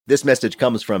This message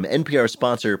comes from NPR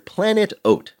sponsor Planet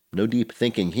Oat. No deep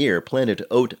thinking here. Planet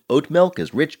Oat oat milk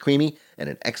is rich, creamy, and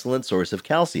an excellent source of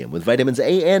calcium with vitamins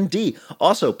A and D.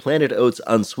 Also, Planet Oat's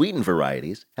unsweetened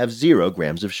varieties have 0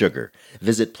 grams of sugar.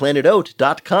 Visit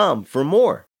planetoat.com for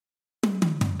more.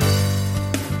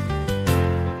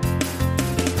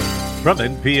 From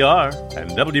NPR and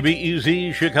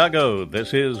WBEZ Chicago,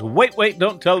 this is Wait, Wait,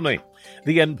 Don't Tell Me,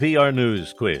 the NPR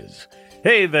News Quiz.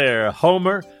 Hey there,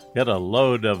 Homer. Get a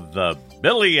load of the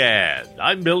Billy ad.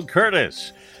 I'm Bill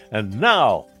Curtis. And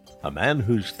now, a man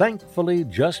who's thankfully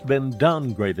just been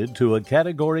downgraded to a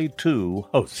Category 2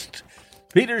 host,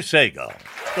 Peter Sagal.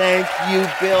 Thank you,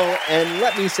 Bill. And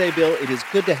let me say, Bill, it is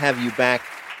good to have you back.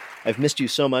 I've missed you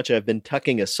so much, I've been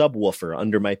tucking a subwoofer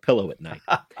under my pillow at night.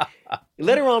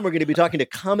 Later on, we're going to be talking to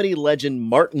comedy legend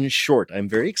Martin Short. I'm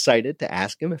very excited to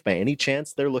ask him if by any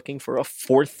chance they're looking for a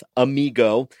fourth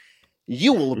amigo.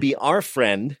 You will be our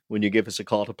friend when you give us a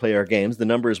call to play our games. The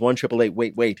number is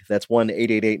 1-888-WAIT-WAIT. That's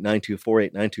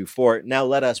 1-888-924-8924. Now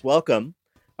let us welcome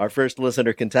our first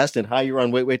listener contestant. Hi, you're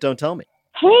on Wait, Wait, Don't Tell Me.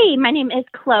 Hey, my name is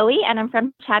Chloe, and I'm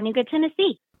from Chattanooga,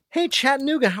 Tennessee. Hey,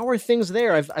 Chattanooga, how are things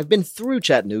there? I've been through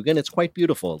Chattanooga, and it's quite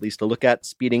beautiful, at least to look at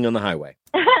speeding on the highway.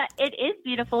 It is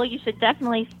beautiful. You should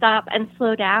definitely stop and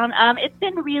slow down. It's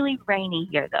been really rainy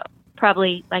here, though.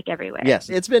 Probably like everywhere. Yes,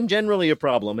 it's been generally a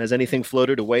problem. Has anything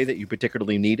floated away that you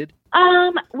particularly needed?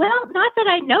 Well, not that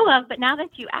I know of, but now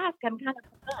that you ask, I'm kind of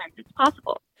concerned. It's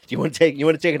possible. Do you want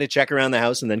to take it a check around the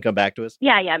house and then come back to us?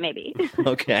 Yeah, maybe.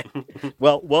 Okay.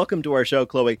 Well, welcome to our show,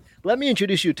 Chloe. Let me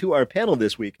introduce you to our panel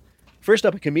this week. First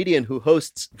up, a comedian who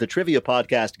hosts the trivia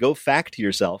podcast Go Fact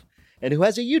Yourself, and who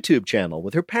has a YouTube channel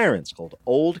with her parents called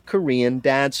Old Korean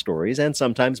Dad Stories and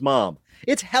sometimes Mom.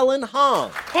 It's Helen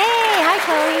Hong. Hey, hi,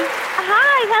 Chloe.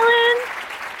 Hi,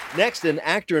 Helen. Next, an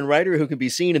actor and writer who can be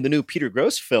seen in the new Peter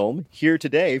Grosz film, Here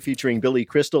Today, featuring Billy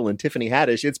Crystal and Tiffany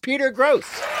Haddish. It's Peter Grosz.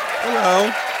 Hello.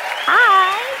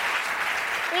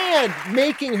 Hi. And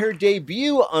making her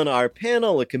debut on our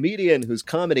panel, a comedian whose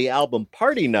comedy album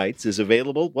Party Nights is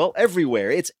available, well,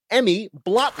 everywhere. It's Emmy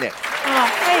Blotnick. Oh,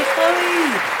 hey,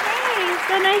 Chloe. Hey,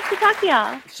 so nice to talk to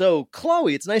y'all. So,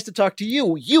 Chloe, it's nice to talk to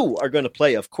you. You are going to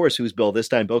play, of course, Who's Bill? This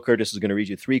time, Bill Curtis is going to read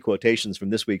you 3 quotations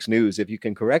from this week's news. If you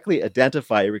can correctly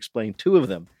identify or explain 2 of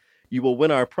them, you will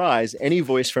win our prize, any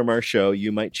voice from our show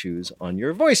you might choose on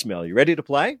your voicemail. You ready to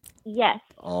play? Yes.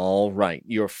 All right.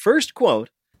 Your first quote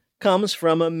comes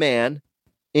from a man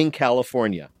in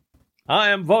California. I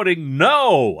am voting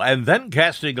no, and then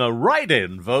casting a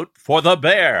write-in vote for the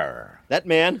bear. That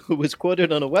man, who was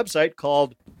quoted on a website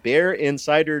called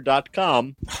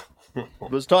BearInsider.com,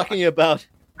 was talking about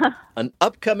an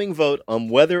upcoming vote on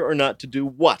whether or not to do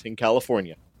what in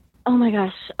California. Oh my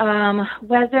gosh.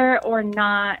 Whether or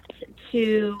not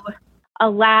to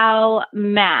allow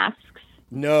masks.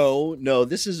 No,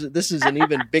 this is an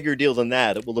even bigger deal than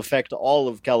that. It will affect all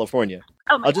of California.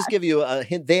 I'll just give you a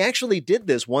hint. They actually did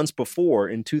this once before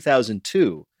in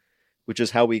 2002, which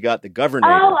is how we got the governor.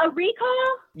 Oh, a recall?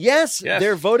 Yes,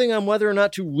 they're voting on whether or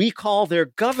not to recall their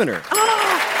governor.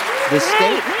 Oh, the state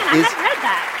man, I haven't read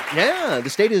that. Yeah, the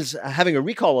state is having a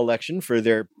recall election for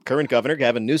their current governor,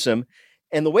 Gavin Newsom.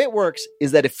 And the way it works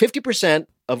is that if 50%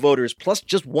 of voters plus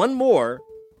just one more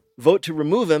vote to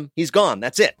remove him, he's gone.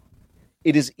 That's it.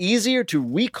 It is easier to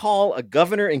recall a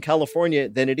governor in California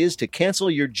than it is to cancel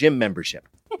your gym membership.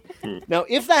 Now,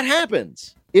 if that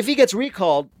happens, if he gets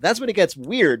recalled, that's when it gets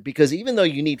weird, because even though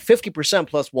you need 50%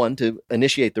 plus 1 to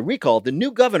initiate the recall, the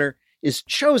new governor is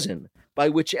chosen by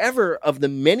whichever of the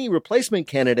many replacement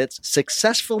candidates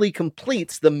successfully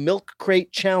completes the milk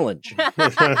crate challenge.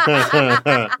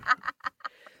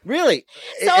 Really?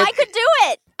 So I could do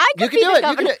it. You can do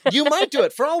it. You might do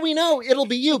it. For all we know, it'll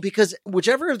be you, because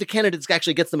whichever of the candidates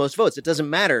actually gets the most votes, it doesn't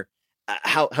matter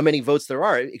how many votes there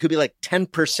are. It could be like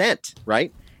 10%,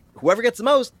 right? Whoever gets the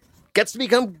most gets to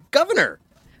become governor.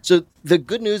 So the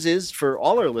good news is, for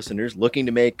all our listeners looking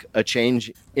to make a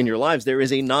change in your lives, there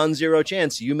is a non-zero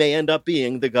chance you may end up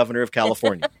being the governor of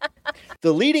California.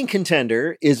 The leading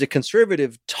contender is a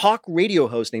conservative talk radio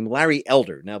host named Larry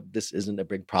Elder. Now, this isn't a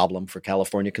big problem for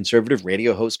California. Conservative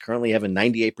radio hosts currently have a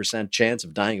 98% chance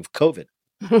of dying of COVID.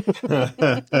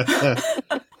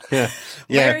 Yeah.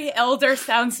 Larry Elder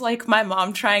sounds like my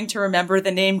mom trying to remember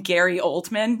the name Gary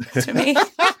Oldman to me.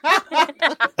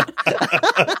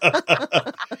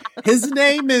 His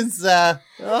name is, the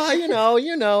old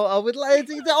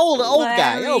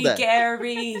guy.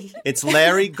 Gary. It's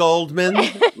Larry Goldman.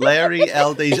 Larry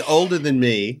Elder. He's older than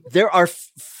me. There are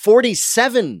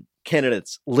 47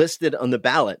 candidates listed on the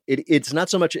ballot. It's not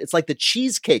so much, it's like the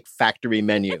Cheesecake Factory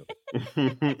menu.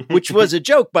 which was a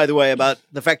joke, by the way, about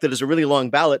the fact that it's a really long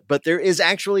ballot, but there is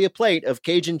actually a plate of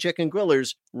Cajun chicken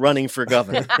grillers running for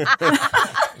governor.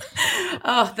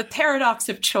 Oh, the paradox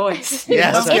of choice.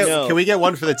 Yes, I know. Can we get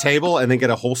one for the table and then get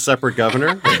a whole separate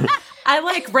governor? I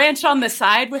like ranch on the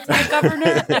side with my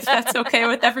governor, if that's okay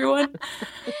with everyone.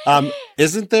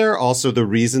 Isn't there also the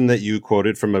reason that you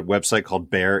quoted from a website called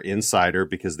Bear Insider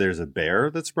because there's a bear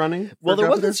that's running? Well, there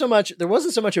governor?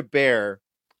 wasn't so much a bear.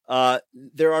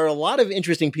 There are a lot of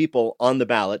interesting people on the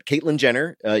ballot. Caitlyn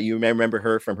Jenner, you may remember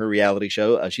her from her reality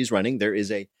show. She's running. There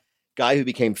is a guy who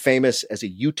became famous as a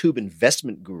YouTube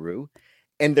investment guru.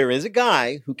 And there is a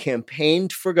guy who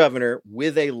campaigned for governor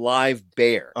with a live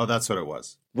bear. Oh, that's what it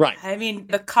was. Right. I mean,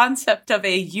 the concept of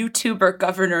a YouTuber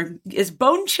governor is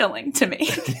bone-chilling to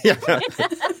me. Yeah.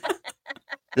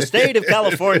 The state of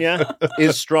California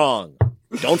is strong.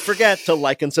 Don't forget to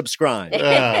like and subscribe.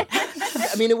 I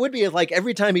mean, it would be like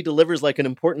every time he delivers like an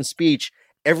important speech,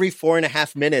 every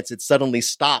 4.5 minutes, it suddenly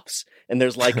stops. And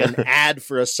there's like an ad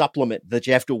for a supplement that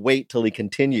you have to wait till he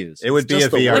continues. It would be a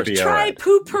VRBO. Try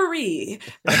poopery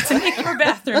to make your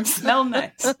bathroom smell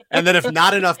nice. And then if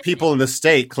not enough people in the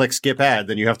state click skip ad,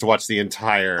 then you have to watch the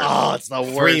entire it's the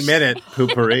worst. 3-minute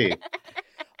poopery.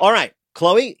 All right,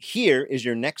 Chloe, here is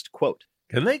your next quote.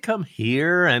 Can they come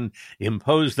here and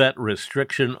impose that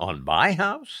restriction on my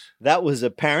house? That was a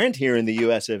parent here in the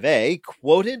US of A,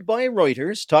 quoted by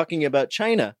Reuters, talking about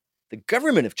China, the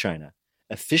government of China,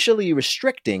 officially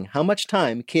restricting how much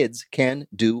time kids can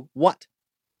do what?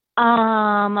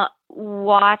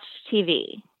 Watch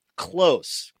TV.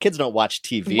 Close. Kids don't watch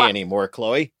TV anymore,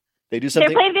 Chloe. They do something.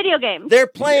 They're playing video games. They're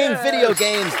playing video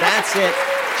games. That's it.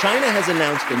 China has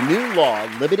announced a new law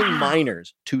limiting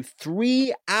minors to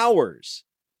 3 hours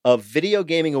of video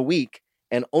gaming a week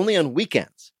and only on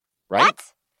weekends, right? What?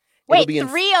 Wait,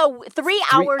 3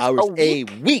 hours a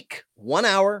week? 1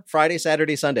 hour, Friday,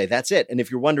 Saturday, Sunday. That's it. And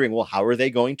if you're wondering, well, how are they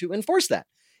going to enforce that?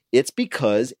 It's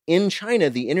because in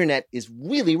China, the internet is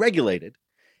really regulated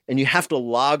and you have to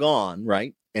log on,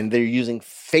 right? And they're using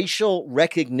facial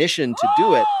recognition to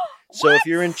do it. So if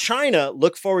you're in China,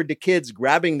 look forward to kids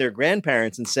grabbing their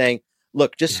grandparents and saying,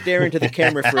 look, just stare into the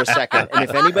camera for a second. And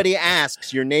if anybody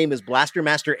asks, your name is Blaster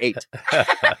Master 8.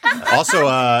 Also,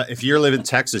 if you live in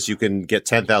Texas, you can get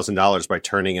 $10,000 by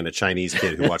turning in a Chinese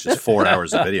kid who watches 4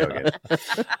 hours of video games.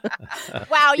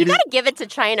 Wow, you got to give it to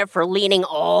China for leaning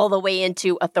all the way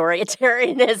into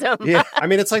authoritarianism. Yeah, I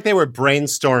mean, it's like they were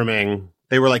brainstorming.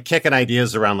 They were like kicking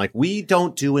ideas around like, we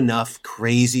don't do enough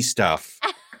crazy stuff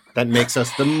that makes us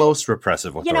the most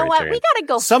repressive authoritarian. You know what? We got to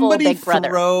go Somebody full Big Brother.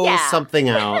 throw something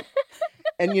out.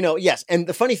 And, yes. And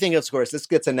the funny thing is, of course, this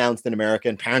gets announced in America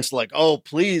and parents are like, oh,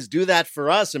 please do that for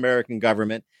us, American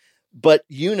government. But,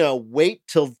 wait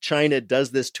till China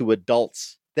does this to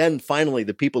adults. Then finally,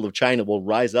 the people of China will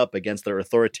rise up against their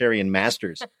authoritarian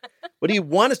masters. What do you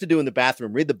want us to do in the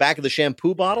bathroom? Read the back of the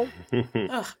shampoo bottle?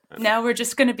 Ugh, now we're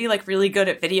just going to be like really good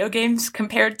at video games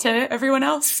compared to everyone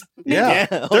else. Yeah.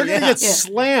 They're going to get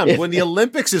slammed. When the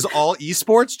Olympics is all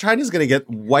esports, China's going to get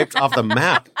wiped off the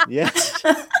map. Yes.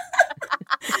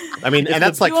 I mean, and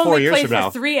that's like 4 years from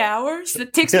now. For 3 hours?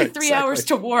 It takes me 3 hours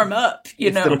to warm up, you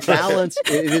know. The balance,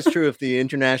 it is true, if the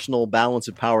international balance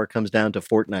of power comes down to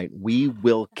Fortnite, we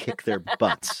will kick their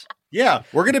butts. Yeah,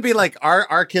 we're going to be like,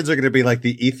 our kids are going to be like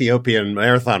the Ethiopian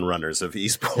marathon runners of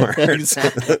esports.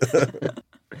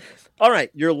 All right,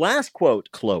 your last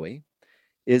quote, Chloe,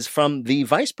 is from the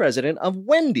vice president of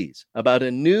Wendy's about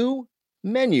a new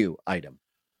menu item.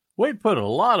 We put a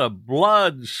lot of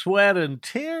blood, sweat, and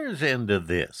tears into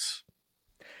this.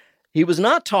 He was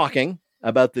not talking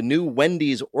about the new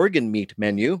Wendy's organ meat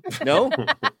menu. No.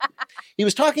 He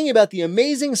was talking about the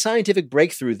amazing scientific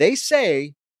breakthrough they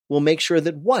say will make sure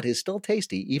that what is still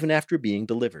tasty even after being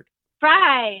delivered.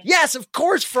 Fries. Yes, of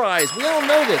course, fries. We all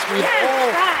know this. We've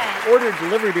all ordered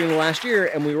delivery during the last year,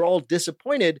 and we were all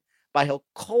disappointed by how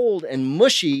cold and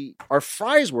mushy our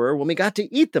fries were when we got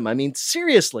to eat them. I mean,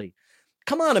 seriously.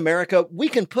 Come on, America. We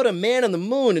can put a man on the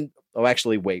moon and... Oh,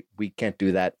 actually, wait. We can't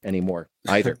do that anymore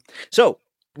either. So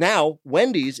now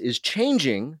Wendy's is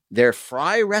changing their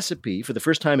fry recipe for the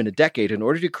first time in a decade in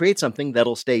order to create something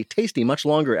that'll stay tasty much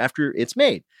longer after it's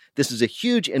made. This is a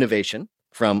huge innovation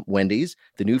from Wendy's.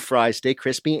 The new fries stay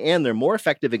crispy and they're more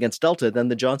effective against Delta than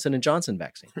the Johnson & Johnson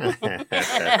vaccine.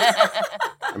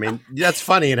 I mean, that's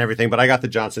funny and everything, but I got the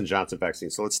Johnson & Johnson vaccine,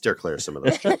 so let's steer clear of some of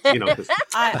those.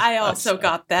 I also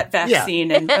got that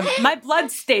vaccine, and my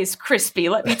blood stays crispy,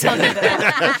 let me tell you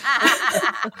that.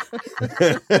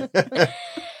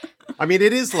 I mean,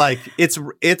 it is like,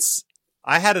 it's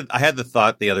I had the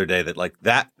thought the other day that like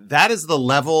that is the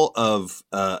level of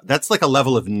that's like a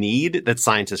level of need that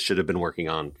scientists should have been working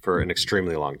on for an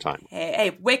extremely long time.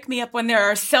 Hey, wake me up when there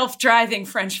are self-driving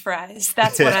French fries.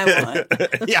 That's what I want.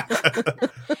 Yeah.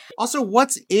 Also,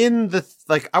 what's in the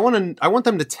I want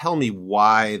them to tell me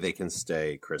why they can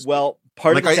stay crispy. Well,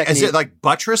 part of the technique... Is it like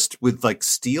buttressed with like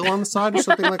steel on the side or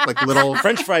something like little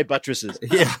French fry buttresses?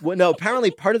 Yeah. Well, no,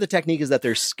 apparently part of the technique is that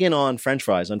they're skin-on French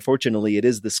fries. Unfortunately, it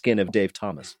is the skin of Dave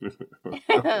Thomas.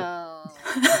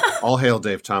 All hail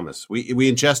Dave Thomas. We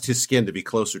ingest his skin to be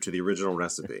closer to the original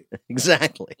recipe.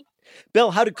 Exactly.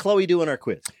 Bill, how did Chloe do in our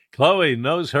quiz? Chloe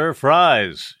knows her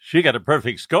fries. She got a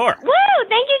perfect score. Woo!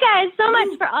 Thank you guys so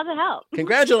much for all the help.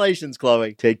 Congratulations,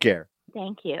 Chloe. Take care.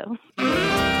 Thank you.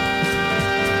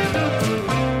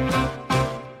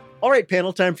 All right,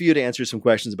 panel, time for you to answer some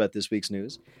questions about this week's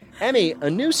news. Emmy, a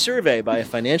new survey by a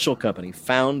financial company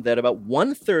found that about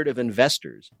 1/3 of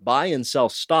investors buy and sell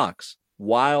stocks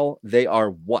while they are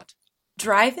what?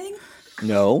 Driving?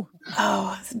 No.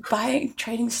 Oh,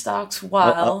 trading stocks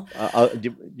while...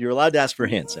 You're allowed to ask for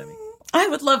hints, Emmy. I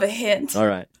would love a hint. All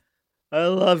right. I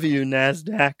love you,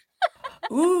 NASDAQ.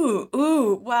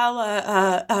 Ooh,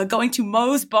 while going to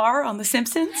Moe's Bar on The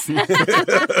Simpsons?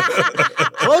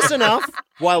 Close enough.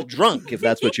 While drunk, if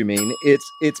that's what you mean.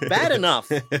 It's bad enough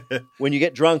when you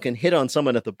get drunk and hit on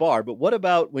someone at the bar, but what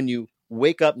about when you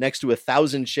wake up next to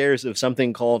 1,000 shares of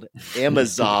something called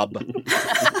Amazon?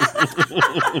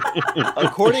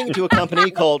 According to a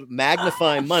company called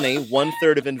Magnify Money,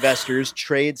 1/3 of investors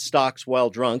trade stocks while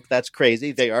drunk. That's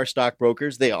crazy. They are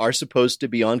stockbrokers. They are supposed to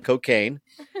be on cocaine.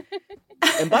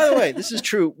 And by the way, this is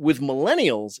true with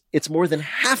millennials. It's more than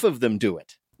half of them do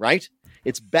it, right?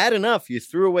 It's bad enough you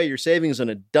threw away your savings on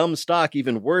a dumb stock,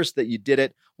 even worse that you did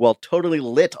it while totally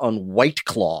lit on White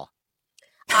Claw.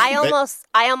 I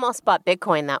almost bought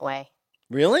Bitcoin that way.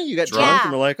 Really? You got drunk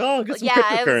and were like, oh, I'll get some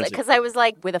cryptocurrency. Because I was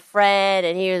like with a friend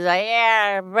and he was like,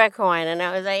 yeah, Bitcoin. And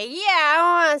I was like, yeah,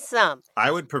 I want some.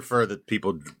 I would prefer that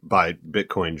people buy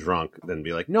Bitcoin drunk than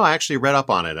be like, no, I actually read up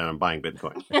on it and I'm buying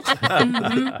Bitcoin.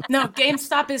 No,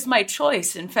 GameStop is my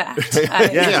choice, in fact.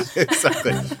 Yeah,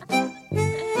 exactly.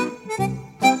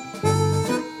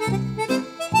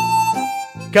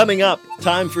 Coming up,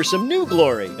 time for some new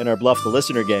glory in our Bluff the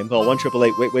Listener game. Call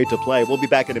 1-888-WAIT-WAIT to play. We'll be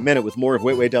back in a minute with more of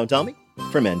Wait, Wait, Don't Tell Me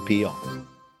from NPR.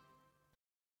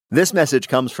 This message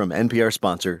comes from NPR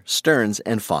sponsor Stearns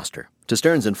 & Foster. To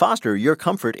Stearns & Foster, your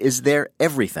comfort is their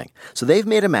everything. So they've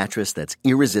made a mattress that's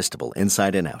irresistible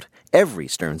inside and out. Every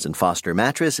Stearns & Foster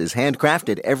mattress is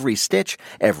handcrafted. Every stitch,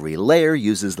 every layer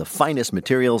uses the finest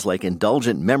materials like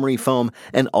indulgent memory foam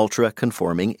and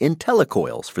ultra-conforming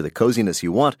IntelliCoils for the coziness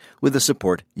you want with the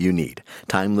support you need.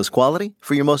 Timeless quality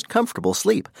for your most comfortable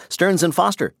sleep. Stearns &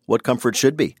 Foster, what comfort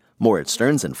should be. More at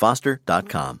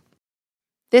stearnsandfoster.com.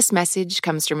 This message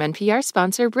comes from NPR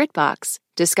sponsor BritBox.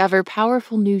 Discover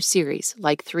powerful new series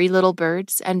like Three Little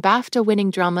Birds and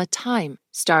BAFTA-winning drama Time,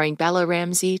 starring Bella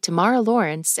Ramsey, Tamara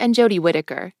Lawrence, and Jodie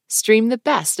Whittaker. Stream the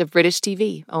best of British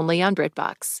TV only on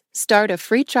BritBox. Start a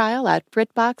free trial at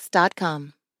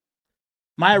BritBox.com.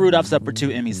 Maya Rudolph's up for 2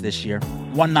 Emmys this year.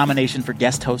 One nomination for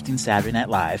guest hosting Saturday Night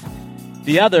Live.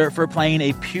 The other for playing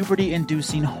a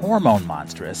puberty-inducing hormone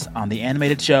monstrous on the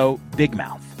animated show Big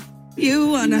Mouth. You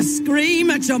want to scream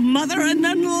at your mother and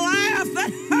then laugh at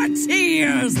her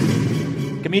tears.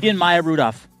 Comedian Maya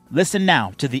Rudolph. Listen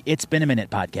now to the It's Been a Minute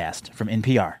podcast from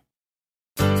NPR.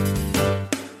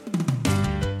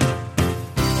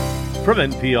 From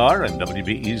NPR and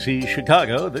WBEZ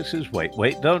Chicago, this is Wait,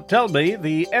 Wait, Don't Tell Me,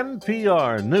 the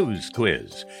NPR News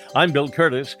Quiz. I'm Bill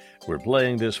Curtis. We're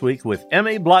playing this week with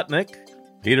Emmy Blotnick,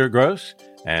 Peter Gross,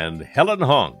 and Helen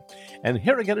Hong. And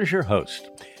here again is your host.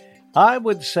 I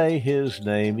would say his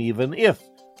name even if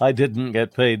I didn't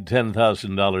get paid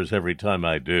 $10,000 every time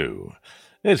I do.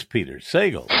 It's Peter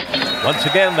Sagal. Once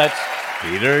again, that's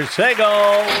Peter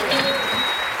Sagal.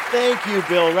 Thank you,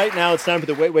 Bill. Right now, it's time for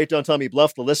the Wait, Wait, Don't Tell Me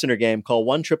Bluff the Listener game. Call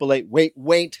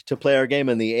 1-888-WAIT-WAIT to play our game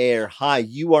in the air. Hi,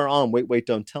 you are on Wait, Wait,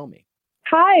 Don't Tell Me.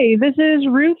 Hi, this is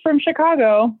Ruth from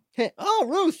Chicago. Hey, oh,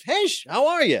 Ruth. Hey, how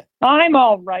are you? I'm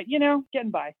all right.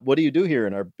 Getting by. What do you do here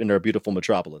in our beautiful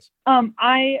metropolis?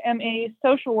 I am a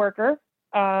social worker,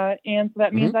 and so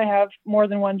that means I have more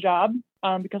than one job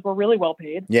because we're really well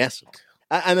paid. Yes.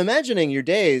 I'm imagining your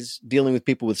days dealing with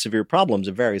people with severe problems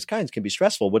of various kinds can be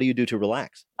stressful. What do you do to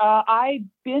relax? I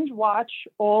binge watch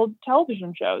old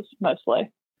television shows mostly.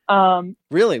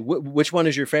 Really? Which one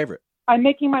is your favorite? I'm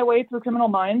making my way through Criminal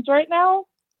Minds right now.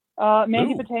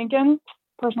 Mandy Patinkin,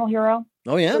 personal hero.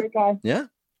 Oh, yeah? Great guy. Yeah.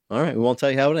 All right. We won't tell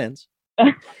you how it ends.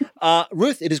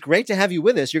 Ruth, it is great to have you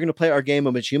with us. You're going to play our game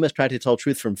in which you must try to tell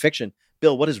truth from fiction.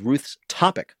 Bill, what is Ruth's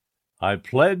topic? I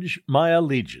pledge my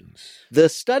allegiance. The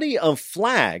study of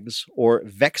flags, or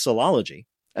vexillology,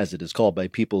 as it is called by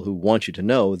people who want you to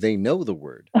know they know the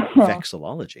word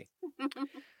vexillology,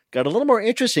 got a little more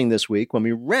interesting this week when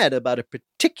we read about a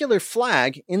particular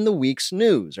flag in the week's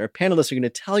news. Our panelists are going to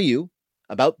tell you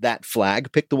about that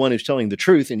flag. Pick the one who's telling the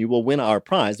truth, and you will win our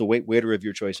prize, the waiter of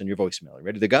your choice on your voicemail.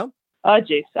 Ready to go?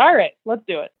 Jeez. All right, let's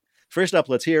do it. First up,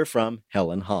 let's hear from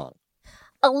Helen Hong.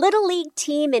 A Little League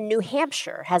team in New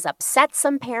Hampshire has upset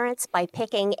some parents by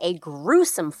picking a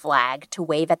gruesome flag to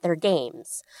wave at their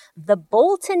games. The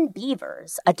Bolton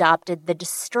Beavers adopted the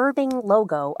disturbing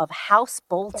logo of House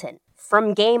Bolton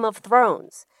from Game of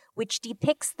Thrones, which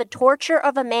depicts the torture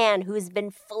of a man who's been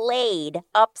flayed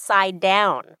upside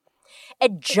down. A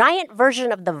giant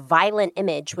version of the violent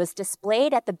image was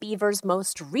displayed at the Beavers'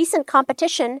 most recent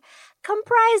competition,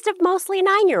 comprised of mostly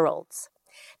 9-year-olds.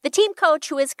 The team coach,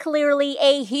 who is clearly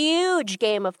a huge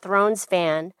Game of Thrones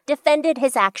fan, defended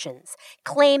his actions,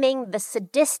 claiming the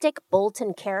sadistic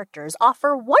Bolton characters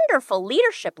offer wonderful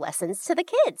leadership lessons to the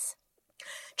kids.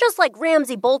 Just like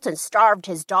Ramsay Bolton starved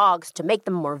his dogs to make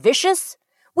them more vicious,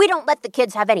 we don't let the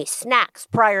kids have any snacks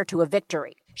prior to a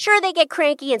victory. Sure, they get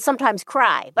cranky and sometimes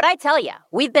cry, but I tell ya,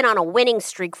 we've been on a winning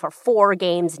streak for 4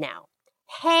 games now.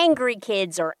 Hangry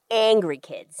kids are angry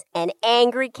kids, and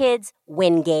angry kids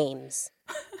win games.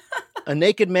 A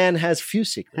naked man has few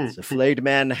secrets. A flayed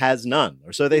man has none.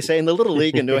 Or so they say in the Little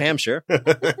League in New Hampshire.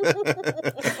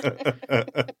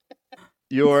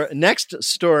 Your next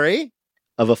story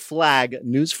of a flag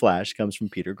newsflash comes from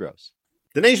Peter Gross.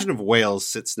 The nation of Wales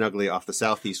sits snugly off the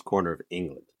southeast corner of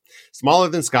England. Smaller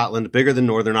than Scotland, bigger than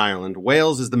Northern Ireland,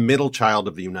 Wales is the middle child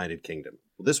of the United Kingdom.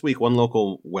 Well, this week, one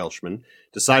local Welshman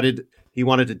decided he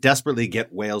wanted to desperately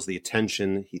get Wales the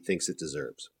attention he thinks it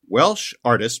deserves. Welsh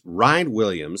artist Ryan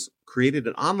Williams created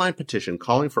an online petition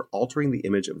calling for altering the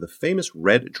image of the famous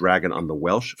red dragon on the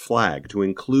Welsh flag to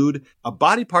include a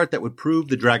body part that would prove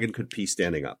the dragon could pee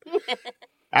standing up.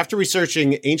 After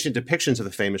researching ancient depictions of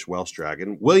the famous Welsh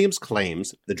dragon, Williams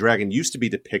claims the dragon used to be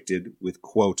depicted with,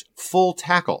 quote, full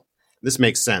tackle. This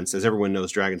makes sense, as everyone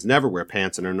knows dragons never wear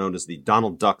pants and are known as the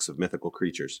Donald Ducks of mythical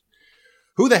creatures.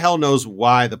 Who the hell knows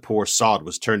why the poor sod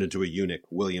was turned into a eunuch,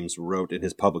 Williams wrote in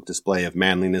his public display of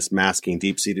manliness masking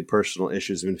deep-seated personal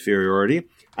issues of inferiority.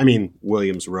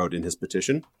 Williams wrote in his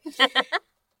petition.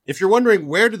 If you're wondering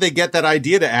where did they get that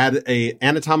idea to add a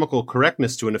anatomical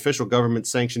correctness to an official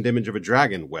government-sanctioned image of a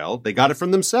dragon, well, they got it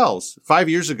from themselves. 5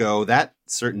 years ago, that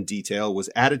certain detail was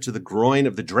added to the groin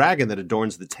of the dragon that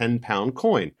adorns the 10-pound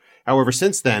coin. However,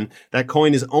 since then, that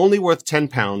coin is only worth 10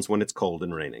 pounds when it's cold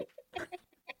and raining.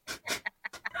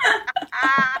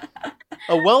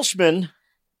 A Welshman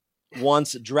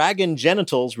wants dragon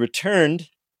genitals returned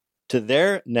to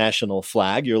their national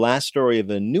flag. Your last story of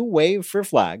a new wave for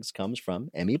flags comes from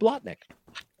Emmy Blotnick.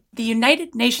 The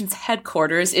United Nations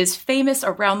headquarters is famous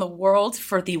around the world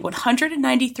for the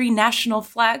 193 national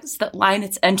flags that line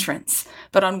its entrance.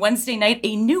 But on Wednesday night,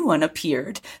 a new one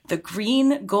appeared. The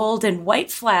green, gold, and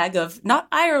white flag of not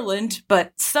Ireland,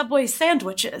 but Subway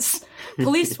sandwiches.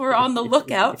 Police were on the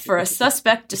lookout for a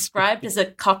suspect described as a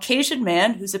Caucasian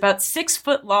man who's about 6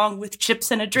 foot long with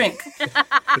chips and a drink.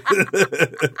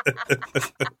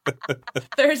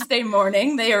 Thursday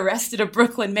morning, they arrested a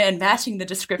Brooklyn man matching the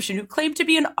description who claimed to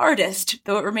be an artist,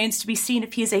 though it remains to be seen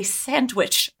if he is a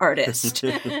sandwich artist.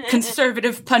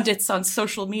 Conservative pundits on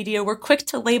social media were quick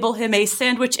to label him a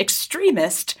sandwich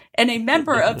extremist and a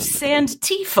member of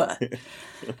Sandtifa.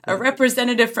 A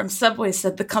representative from Subway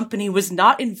said the company was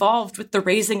not involved with the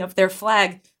raising of their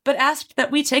flag, but asked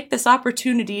that we take this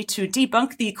opportunity to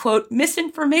debunk the, quote,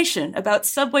 misinformation about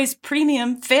Subway's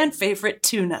premium fan favorite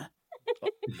tuna.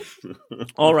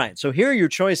 All right, so here are your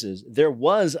choices. There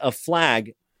was a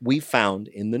flag we found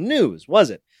in the news, was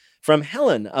it? From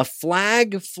Helen, a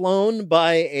flag flown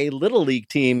by a Little League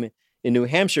team in New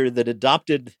Hampshire that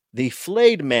adopted the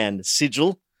flayed man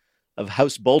sigil of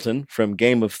House Bolton from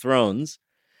Game of Thrones.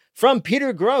 From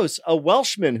Peter Gross, a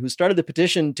Welshman who started the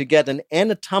petition to get an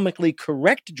anatomically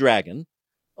correct dragon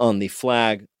on the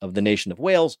flag of the nation of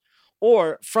Wales.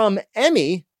 Or from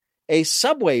Emmy, a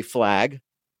Subway flag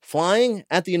flying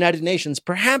at the United Nations,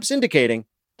 perhaps indicating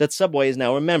that Subway is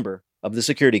now a member of the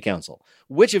Security Council.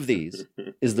 Which of these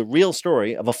is the real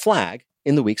story of a flag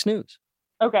in the week's news?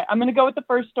 Okay, I'm going to go with the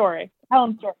first story.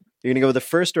 Helen's story. You're going to go with the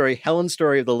first story, Helen's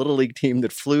story of the Little League team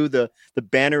that flew the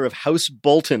banner of House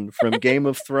Bolton from Game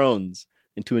of Thrones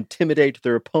and to intimidate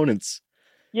their opponents.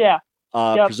 Yeah.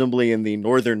 presumably in the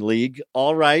Northern League.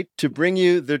 All right. To bring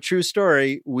you the true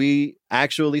story, we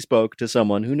actually spoke to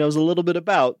someone who knows a little bit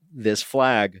about this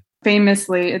flag.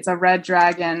 Famously, it's a red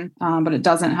dragon, but it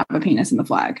doesn't have a penis in the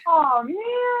flag. Oh, man.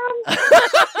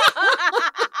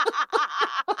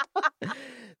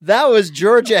 That was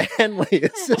Georgia Henley,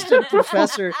 assistant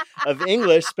professor of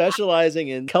English specializing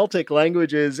in Celtic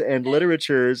languages and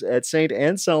literatures at St.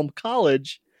 Anselm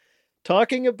College,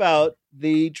 talking about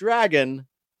the dragon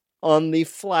on the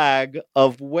flag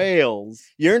of Wales.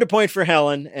 You earned a point for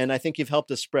Helen, and I think you've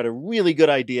helped us spread a really good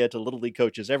idea to Little League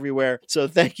coaches everywhere. So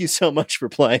thank you so much for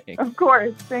playing. Of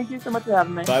course. Thank you so much for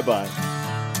having me. Bye-bye.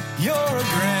 You're a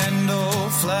grand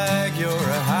old flag, you're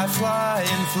a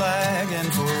high-flying flag,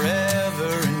 and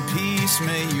forever in peace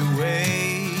may you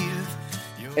wave.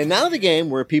 And now the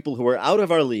game where people who are out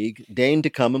of our league deign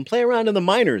to come and play around in the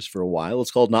minors for a while.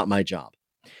 It's called Not My Job.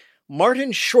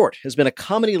 Martin Short has been a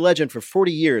comedy legend for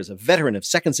 40 years, a veteran of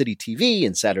Second City TV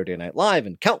and Saturday Night Live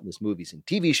and countless movies and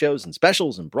TV shows and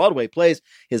specials and Broadway plays.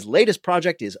 His latest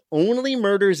project is Only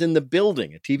Murders in the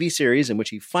Building, a TV series in which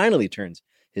he finally turns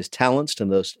his talents to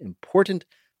the most important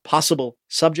possible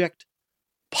subject,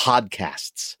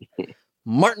 podcasts.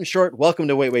 Martin Short, welcome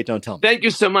to Wait, Wait, Don't Tell Me. Thank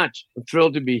you so much. I'm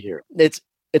thrilled to be here. It's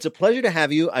a pleasure to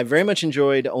have you. I very much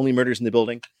enjoyed Only Murders in the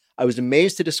Building. I was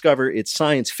amazed to discover it's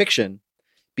science fiction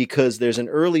because there's an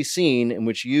early scene in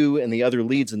which you and the other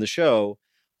leads in the show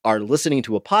are listening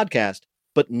to a podcast,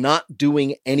 but not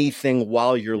doing anything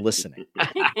while you're listening.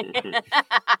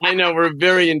 I know, we're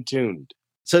very in tune.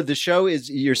 So the show is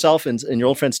yourself and your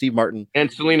old friend Steve Martin.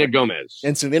 And Selena Gomez.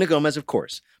 And Selena Gomez, of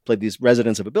course, played these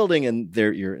residents of a building, and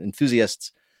you're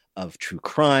enthusiasts of true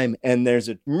crime. And there's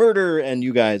a murder, and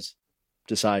you guys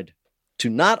decide to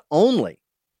not only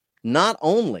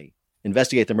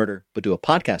investigate the murder, but do a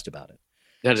podcast about it.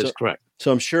 That is correct.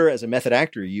 So I'm sure as a method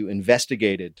actor, you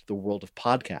investigated the world of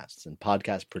podcasts and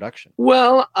podcast production.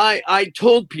 Well, I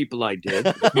told people I did.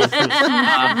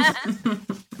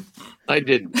 I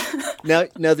didn't.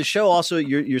 Now the show also,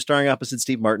 you're starring opposite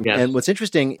Steve Martin. Yes. And what's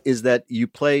interesting is that you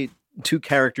play two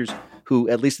characters who,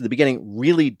 at least at the beginning,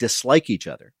 really dislike each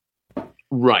other.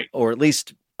 Right. Or at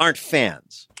least aren't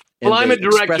fans. Well, I'm a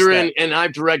director and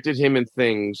I've directed him in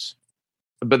things.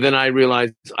 But then I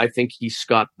realized I think he's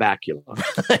Scott Bakula.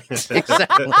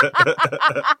 Exactly.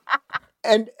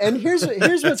 And here's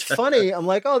what's funny. I'm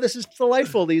like, oh, this is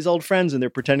delightful. These old friends, and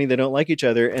they're pretending they don't like each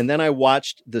other. And then I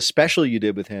watched the special you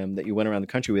did with him that you went around the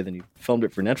country with, and you filmed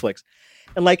it for Netflix.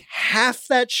 And like half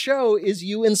that show is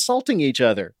you insulting each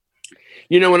other.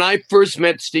 You know, when I first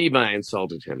met Steve, I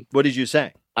insulted him. What did you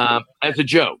say? As a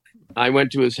joke. I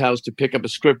went to his house to pick up a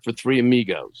script for Three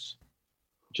Amigos.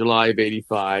 July of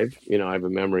 '85. You know, I have a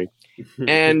memory.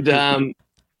 And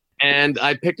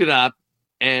I picked it up,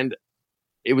 and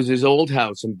it was his old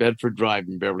house in Bedford Drive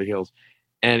in Beverly Hills.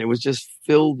 And it was just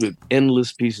filled with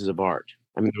endless pieces of art.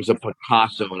 I mean, there was a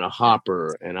Picasso and a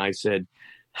Hopper. And I said,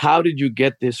 how did you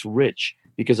get this rich?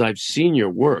 Because I've seen your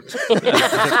work. So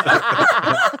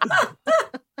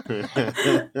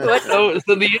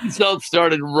the insult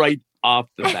started right off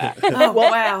the bat. Oh,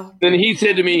 wow. Then he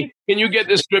said to me, can you get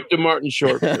this script to Martin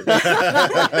Short?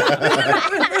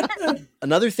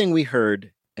 Another thing we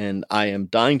heard, and I am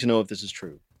dying to know if this is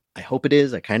true. I hope it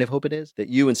is. I kind of hope it is. That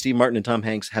you and Steve Martin and Tom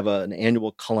Hanks have an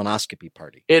annual colonoscopy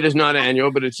party. It is not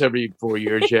annual, but it's every 4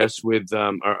 years, yes, with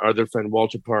our other friend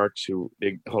Walter Parks, who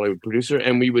big Hollywood producer.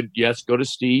 And we would, yes, go to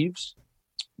Steve's.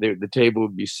 The table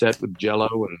would be set with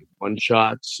Jell-O and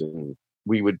one-shots, and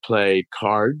we would play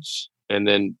cards. And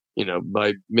then, you know,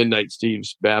 by midnight,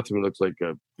 Steve's bathroom looks like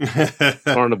a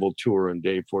carnival tour on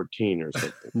day 14 or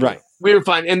something. Right. We were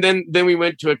fine. And then we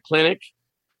went to a clinic,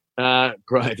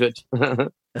 private.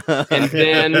 And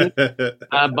then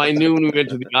by noon, we went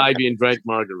to the Ivy and drank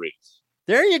margaritas.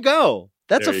 There you go.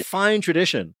 That's a fine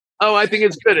tradition. Oh, I think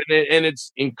it's good. And it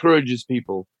encourages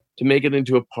people to make it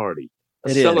into a party,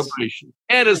 a celebration,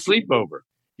 and a sleepover.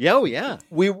 Oh, yeah.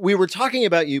 We were talking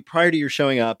about you prior to your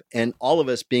showing up, and all of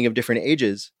us being of different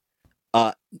ages,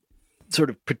 sort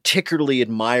of particularly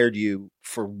admired you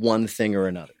for one thing or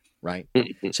another. Right.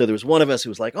 So there was one of us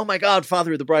who was like, oh, my God,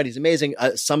 Father of the Bride, he's amazing.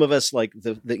 Some of us like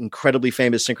the incredibly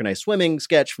famous synchronized swimming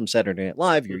sketch from Saturday Night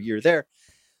Live. You're there.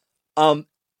 Do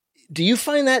you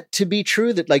find that to be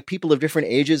true, that like people of different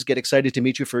ages get excited to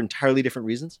meet you for entirely different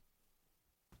reasons?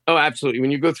 Oh, absolutely.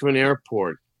 When you go through an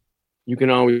airport, you can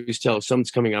always tell if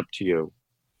someone's coming up to you.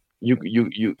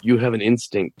 You have an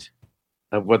instinct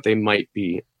of what they might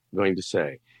be going to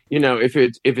say. You know, if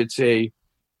it's a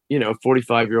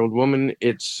 45-year-old woman,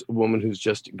 it's a woman who's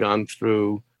just gone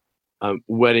through a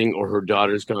wedding, or her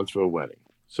daughter's gone through a wedding.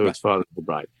 So It's Father of the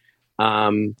Bride.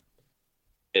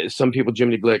 some people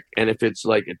Jiminy Glick, and if it's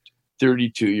like a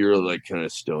 32-year-old like kind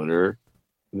of stoner,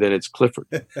 then it's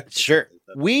Clifford. Sure.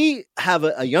 We have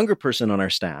a younger person on our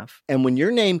staff, and when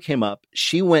your name came up,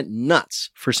 she went nuts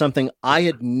for something I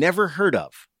had never heard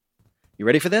of. You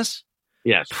ready for this?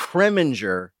 Yes.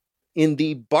 Preminger in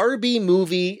the Barbie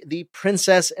movie, The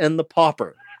Princess and the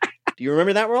Pauper. Do you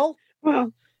remember that role?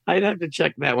 Well, I'd have to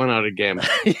check that one out again.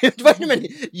 Wait a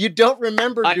minute. You don't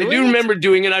remember doing it? I do remember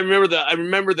doing it. I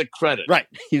remember the credit. Right.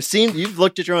 You've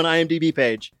looked at your own IMDb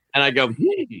page. And I go,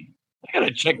 I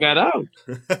gotta check that out.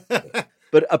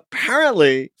 But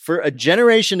apparently, for a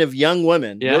generation of young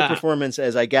women, your performance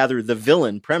as, I gather, the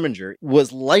villain, Preminger,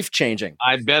 was life-changing.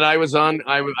 I bet I was on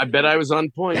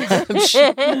point.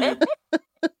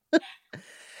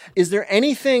 Is there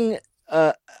anything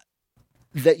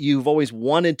that you've always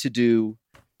wanted to do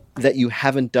that you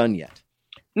haven't done yet?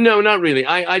 No, not really.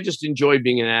 I just enjoy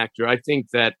being an actor. I think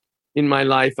that in my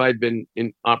life, I've been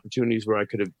in opportunities where I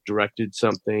could have directed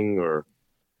something or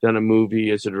done a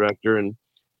movie as a director. And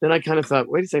then I kind of thought,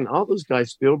 wait a second, all those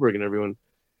guys, Spielberg and everyone,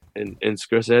 and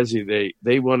Scorsese,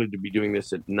 they wanted to be doing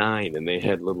this at 9, and they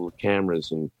had little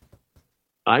cameras. And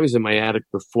I was in my attic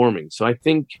performing. So I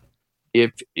think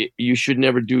you should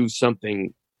never do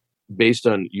something based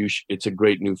on it's a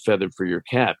great new feather for your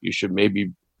cap. You should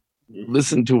maybe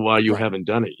listen to why you haven't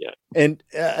done it yet. And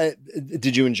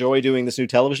did you enjoy doing this new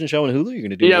television show on Hulu? You're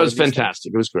going to do? Yeah, it was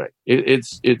fantastic. It was great.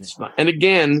 It's fun. And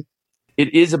again,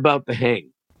 it is about the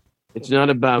hang. It's not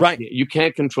about you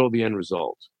can't control the end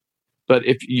result, but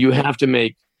if you have to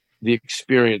make the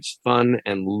experience fun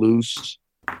and loose,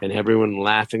 and everyone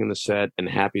laughing on the set and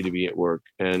happy to be at work.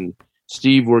 And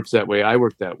Steve works that way. I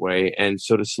work that way, and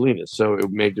so does Selena. So it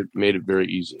made it very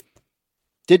easy.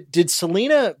 Did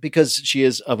Selena, because she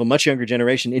is of a much younger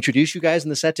generation, introduce you guys in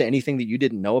the set to anything that you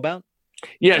didn't know about?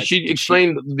 Yeah, she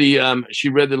explained she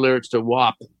read the lyrics to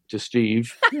WAP to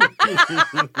Steve.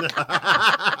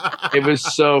 It was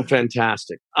so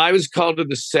fantastic. I was called to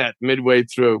the set midway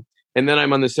through, and then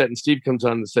I'm on the set, and Steve comes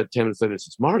on the set 10 minutes later and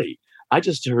says, Marty, I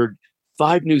just heard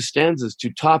 5 new stanzas to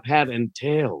Top Hat and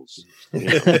Tails.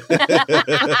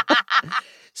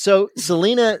 So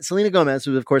Selena Gomez,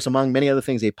 who is, of course, among many other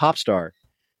things, a pop star,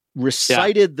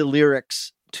 recited the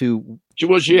lyrics to...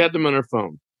 She had them on her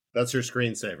phone. That's her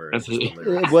screensaver.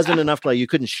 It wasn't enough to, you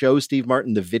couldn't show Steve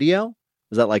Martin the video?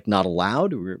 Was that like not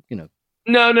allowed? Or,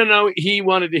 No. He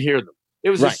wanted to hear them.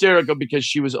 It was hysterical because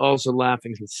she was also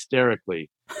laughing hysterically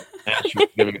as she was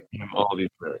giving him all these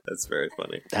lyrics. That's very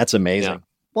funny. That's amazing. Yeah.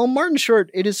 Well, Martin Short,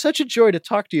 it is such a joy to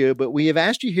talk to you, but we have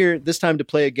asked you here this time to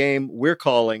play a game we're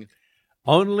calling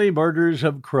Only Murders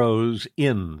of Crows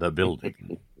in the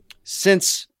Building.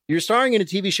 Since you're starring in a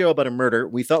TV show about a murder,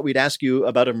 we thought we'd ask you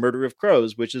about a murder of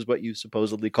crows, which is what you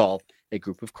supposedly call a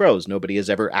group of crows. Nobody has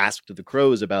ever asked the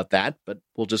crows about that, but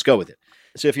we'll just go with it.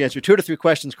 So if you answer 2 to 3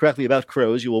 questions correctly about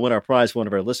crows, you will win our prize for one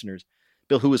of our listeners.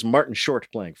 Bill, who is Martin Short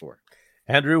playing for?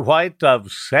 Andrew White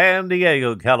of San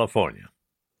Diego, California.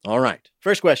 All right.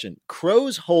 First question.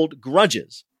 Crows hold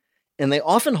grudges, and they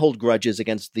often hold grudges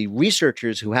against the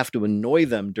researchers who have to annoy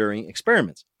them during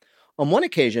experiments. On one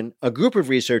occasion, a group of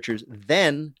researchers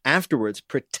then, afterwards,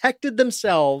 protected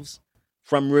themselves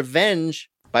from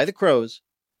revenge by the crows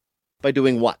by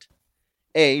doing what?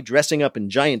 A, dressing up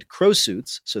in giant crow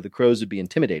suits so the crows would be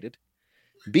intimidated.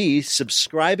 B,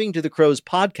 subscribing to the crows'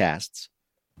 podcasts.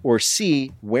 Or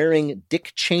C, wearing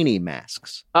Dick Cheney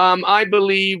masks. I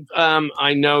believe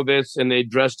I know this, and they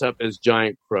dressed up as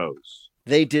giant crows.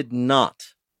 They did not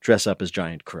dress up as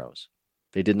giant crows.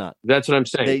 They did not. That's what I'm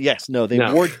saying.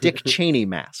 They wore Dick Cheney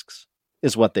masks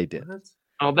is what they did.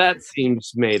 Oh, that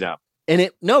seems made up. And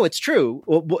it's true.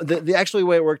 Well, the actual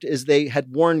way it worked is they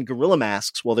had worn gorilla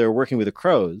masks while they were working with the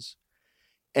crows.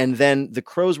 And then the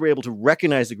crows were able to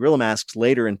recognize the gorilla masks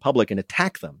later in public and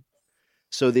attack them.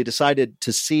 So they decided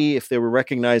to see if they were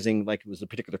recognizing like it was a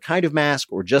particular kind of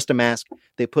mask or just a mask.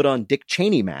 They put on Dick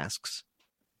Cheney masks.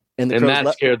 And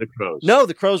that scared the crows. No,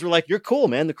 the crows were like, you're cool,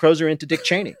 man. The crows are into Dick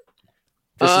Cheney.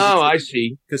 I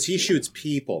see. Because he shoots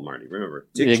people, Marty. Remember,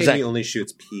 Dick Cheney only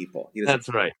shoots people. That's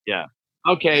right. Yeah.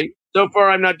 Okay. So far,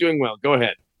 I'm not doing well. Go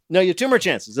ahead. No, you have 2 more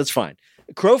chances. That's fine.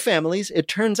 Crow families, it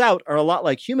turns out, are a lot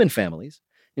like human families,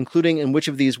 including in which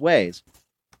of these ways?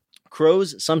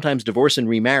 Crows sometimes divorce and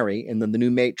remarry, and then the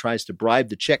new mate tries to bribe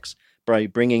the chicks by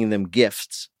bringing them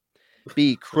gifts.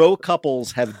 B, crow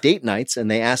couples have date nights,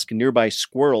 and they ask nearby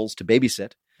squirrels to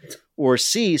babysit. Or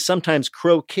C, sometimes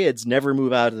crow kids never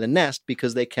move out of the nest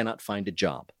because they cannot find a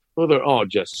job. Well, they're all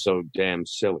just so damn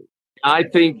silly. I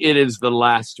think it is the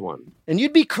last one. And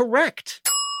you'd be correct.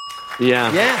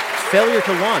 Yeah. Yeah. Failure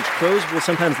to launch. Crows will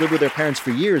sometimes live with their parents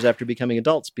for years after becoming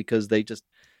adults because they just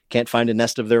can't find a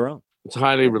nest of their own. It's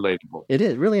highly relatable. It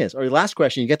is, really is. Or last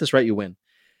question, you get this right, you win.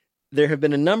 There have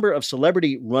been a number of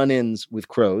celebrity run-ins with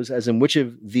crows, as in which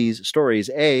of these stories?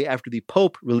 A, after the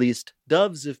Pope released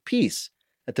doves of peace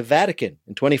at the Vatican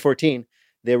in 2014,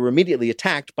 they were immediately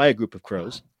attacked by a group of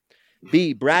crows.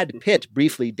 B, Brad Pitt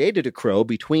briefly dated a crow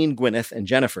between Gwyneth and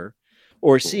Jennifer.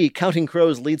 Or C, Counting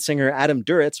Crows lead singer Adam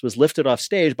Duritz was lifted off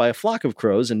stage by a flock of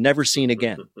crows and never seen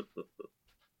again.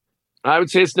 I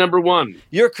would say it's number one.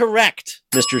 You're correct,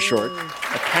 Mr. Short.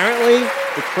 Apparently,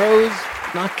 the crows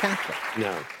not Catholic.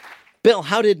 No. Bill,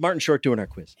 how did Martin Short do in our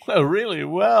quiz? Well, really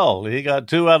well. He got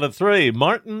 2 out of 3.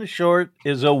 Martin Short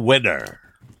is a winner.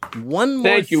 One more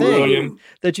Thank you, thing William.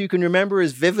 that you can remember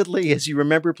as vividly as you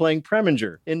remember playing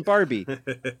Preminger in Barbie.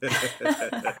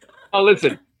 Oh,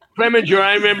 listen, Preminger,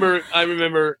 I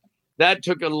remember that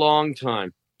took a long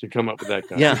time to come up with that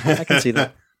guy. Yeah, I can see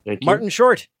that. Thank you. Martin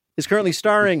Short is currently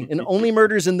starring in Only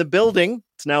Murders in the Building.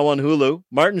 It's now on Hulu.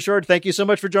 Martin Short, thank you so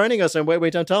much for joining us on Wait,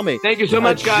 Wait, Don't Tell Me. Thank you so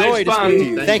much, guys. Joy to Fun. speak to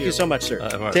you. Thank you. you so much, sir.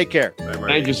 Martin. Take care.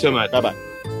 Thank you so much. Bye-bye.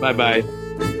 Bye-bye.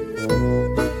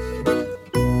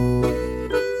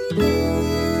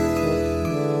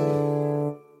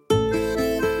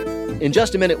 In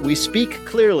just a minute, we speak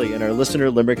clearly in our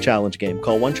Listener Limerick Challenge game.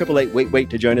 Call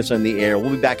 1-888-WAIT-WAIT to join us on the air. We'll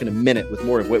be back in a minute with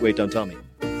more of Wait, Wait, Don't Tell Me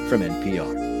from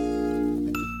NPR.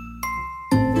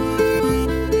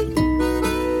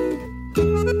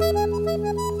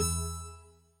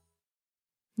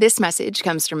 This message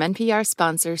comes from NPR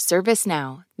sponsor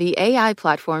ServiceNow, the AI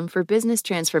platform for business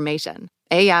transformation.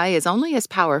 AI is only as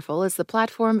powerful as the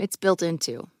platform it's built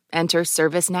into. Enter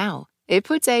ServiceNow. It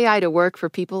puts AI to work for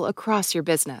people across your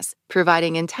business,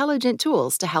 providing intelligent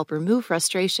tools to help remove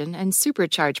frustration and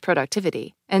supercharge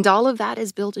productivity. And all of that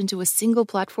is built into a single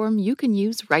platform you can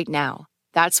use right now.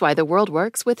 That's why the world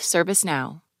works with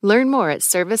ServiceNow. Learn more at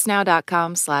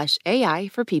servicenow.com/AI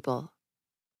for people.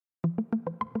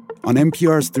 On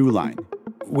NPR's Throughline.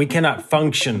 We cannot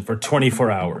function for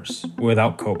 24 hours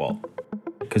without cobalt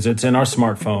because it's in our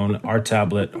smartphone, our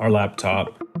tablet, our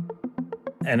laptop.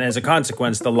 And as a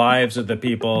consequence, the lives of the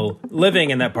people living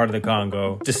in that part of the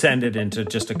Congo descended into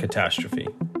just a catastrophe.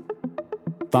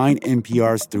 Find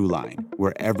NPR's Throughline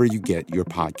wherever you get your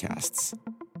podcasts.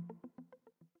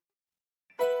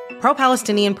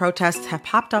 Pro-Palestinian protests have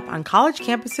popped up on college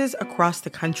campuses across the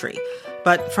country.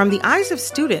 But from the eyes of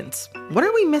students, what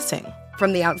are we missing?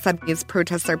 From the outside, these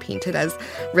protests are painted as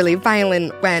really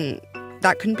violent when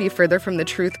that couldn't be further from the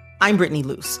truth. I'm Brittany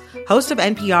Luce, host of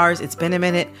NPR's It's Been a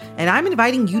Minute, and I'm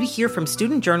inviting you to hear from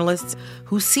student journalists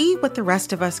who see what the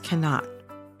rest of us cannot.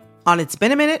 On It's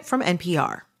Been a Minute from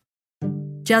NPR.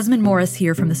 Jasmine Morris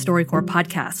here from the StoryCorps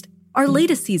podcast. Our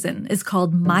latest season is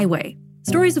called My Way.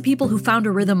 Stories of people who found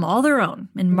a rhythm all their own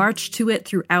and marched to it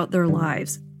throughout their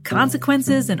lives.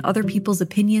 Consequences and other people's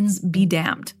opinions be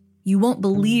damned. You won't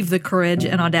believe the courage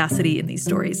and audacity in these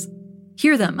stories.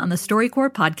 Hear them on the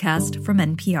StoryCorps podcast from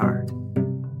NPR.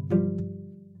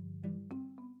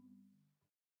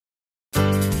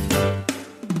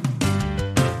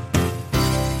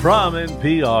 From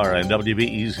NPR and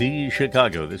WBEZ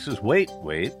Chicago, this is Wait,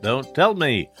 Wait, Don't Tell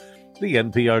Me, the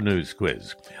NPR News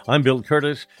Quiz. I'm Bill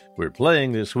Curtis. We're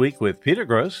playing this week with Peter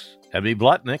Gross, Abby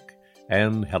Blotnick,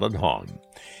 and Helen Hong.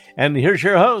 And here's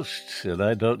your host, and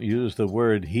I don't use the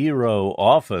word hero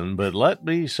often, but let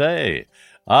me say,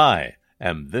 I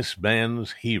am this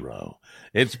man's hero.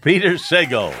 It's Peter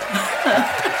Sagal.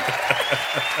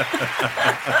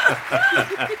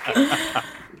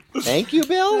 Thank you,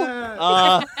 Bill.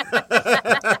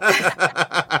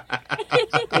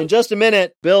 In just a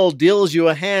minute, Bill deals you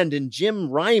a hand in Jim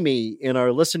Rimey in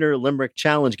our Listener Limerick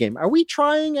Challenge game. Are we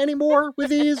trying any more with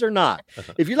these or not?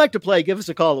 If you'd like to play, give us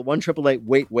a call at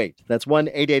 1-888-WAIT-WAIT. That's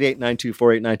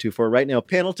 1-888-924-8924. Right now,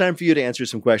 panel time for you to answer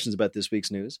some questions about this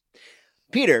week's news.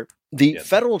 Peter, the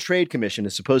Federal Trade Commission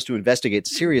is supposed to investigate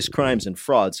serious crimes and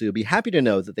fraud, so you'll be happy to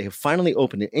know that they have finally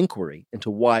opened an inquiry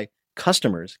into why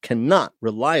customers cannot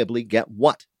reliably get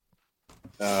what?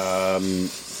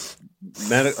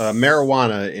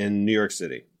 Marijuana in New York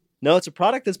City. No, it's a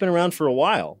product that's been around for a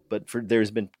while, but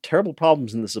there's been terrible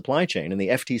problems in the supply chain, and the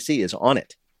FTC is on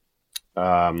it.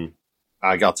 I'll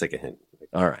take a hint.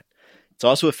 All right. It's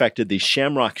also affected the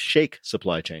Shamrock Shake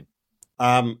supply chain.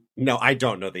 No, I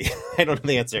don't know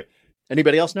the answer.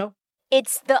 Anybody else know?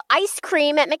 It's the ice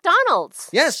cream at McDonald's.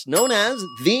 Yes, known as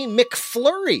the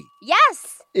McFlurry.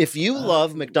 Yes. If you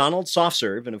love McDonald's soft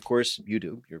serve, and of course you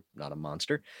do, you're not a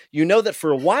monster, you know that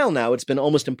for a while now it's been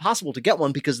almost impossible to get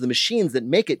one because the machines that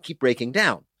make it keep breaking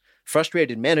down.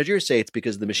 Frustrated managers say it's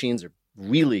because the machines are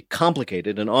really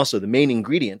complicated, and also the main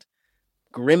ingredient,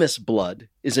 Grimace blood,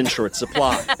 is in short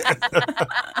supply.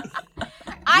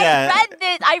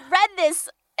 I read this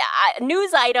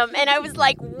news item, and I was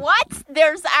like, what?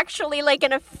 There's actually like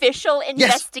an official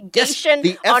investigation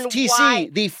the on FTC, why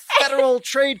the Federal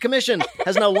Trade Commission,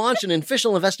 has now launched an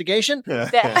official investigation.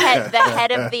 the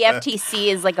head of the FTC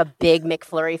is like a big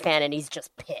McFlurry fan, and he's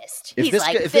just pissed.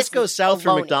 If this goes south for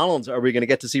baloney. McDonald's, are we going to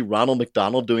get to see Ronald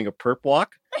McDonald doing a perp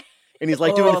walk? And he's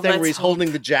like doing a thing where he's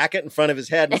holding the jacket in front of his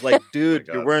head. And he's like, dude,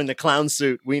 you're wearing the clown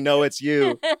suit. We know it's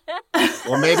you.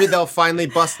 Or maybe they'll finally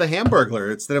bust the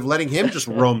Hamburglar instead of letting him just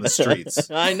roam the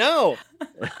streets. I know.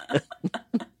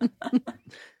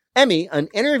 Emmy, an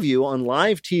interview on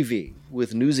live TV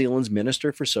with New Zealand's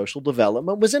Minister for Social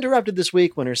Development was interrupted this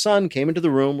week when her son came into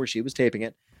the room where she was taping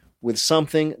it with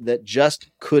something that just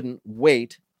couldn't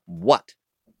wait. What?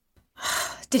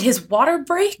 Did his water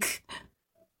break?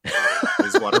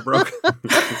 His water broke.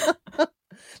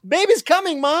 Baby's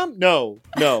coming, Mom. No.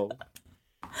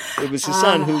 It was his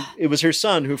son who. It was her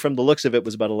son who, from the looks of it,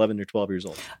 was about 11 or 12 years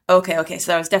old. Okay.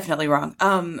 So I was definitely wrong.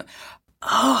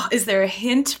 Is there a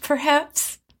hint,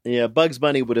 perhaps? Yeah, Bugs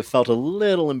Bunny would have felt a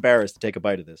little embarrassed to take a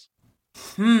bite of this.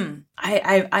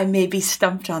 I may be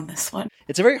stumped on this one.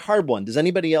 It's a very hard one. Does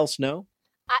anybody else know?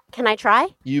 Can I try?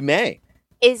 You may.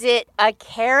 Is it a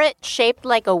carrot shaped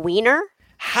like a wiener?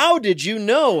 How did you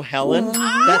know, Helen?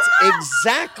 That's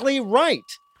exactly right.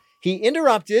 He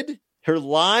interrupted her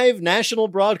live national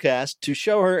broadcast to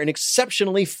show her an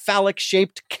exceptionally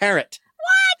phallic-shaped carrot.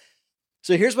 What?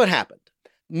 So here's what happened.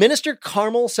 Minister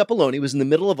Carmel Sepuloni was in the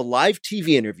middle of a live TV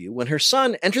interview when her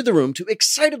son entered the room to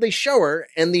excitedly show her,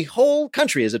 and the whole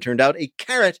country, as it turned out, a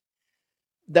carrot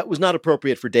that was not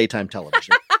appropriate for daytime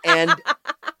television. and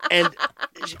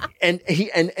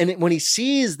when he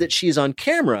sees that she's on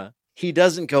camera, he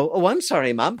doesn't go, "Oh, I'm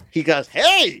sorry, Mom." He goes,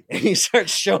 "Hey!" And he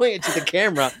starts showing it to the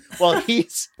camera while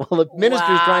the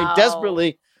minister's trying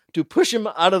desperately to push him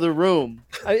out of the room.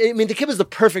 I mean, the kid was the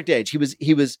perfect age.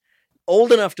 He was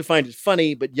old enough to find it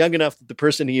funny, but young enough that the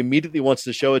person he immediately wants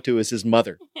to show it to is his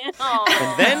mother.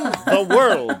 And then the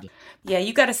world. Yeah,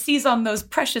 you got to seize on those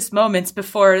precious moments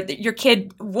before your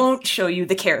kid won't show you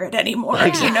the carrot anymore.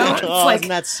 You know, it's like, isn't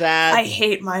that sad? I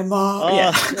hate my mom.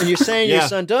 And you're saying to your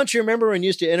son, "Don't you remember when you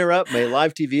used to interrupt my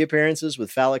live TV appearances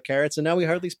with phallic carrots, and now we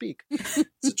hardly speak?" It's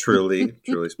a truly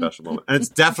special moment, and it's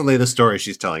definitely the story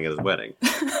she's telling at his wedding.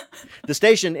 The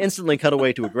station instantly cut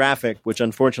away to a graphic, which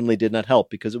unfortunately did not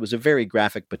help because it was a very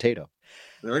graphic potato.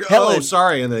 They're like, "Oh,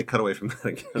 sorry," and they cut away from that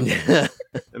again.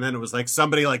 And then it was like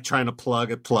somebody like trying to plug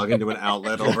into an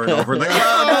outlet over and over. Like, "Oh,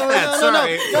 not that,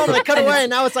 sorry." No, they cut away, and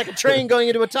now it's like a train going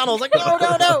into a tunnel. It's like, no.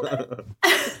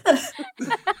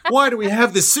 Why do we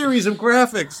have this series of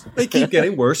graphics? They keep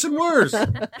getting worse and worse.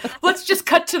 Let's just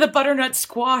cut to the butternut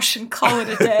squash and call it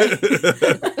a day.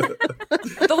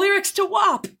 The lyrics to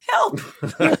WAP. Help.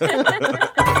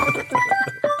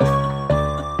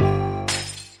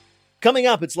 Coming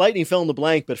up, it's Lightning Fill in the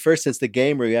Blank, but first it's the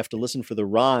game where you have to listen for the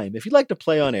rhyme. If you'd like to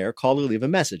play on air, call or leave a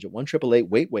message at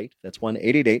 1-888-WAIT-WAIT. That's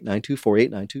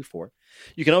 1-888-924-8924.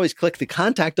 You can always click the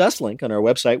Contact Us link on our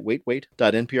website,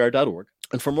 waitwait.npr.org.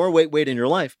 And for more Wait Wait in your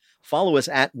life, follow us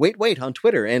at WaitWait on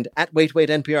Twitter and at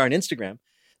WaitWaitNPR on Instagram.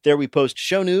 There we post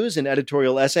show news and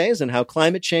editorial essays and how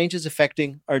climate change is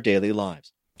affecting our daily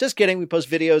lives. Just kidding, we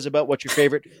post videos about what your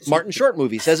favorite Martin Short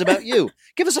movie says about you.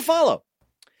 Give us a follow.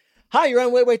 Hi, you're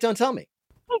on Wait, Wait, Don't Tell Me.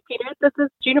 Hey, Peter. This is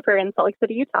Juniper in Salt Lake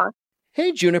City, Utah.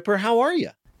 Hey, Juniper. How are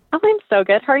you? Oh, I'm so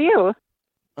good. How are you?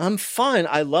 I'm fine.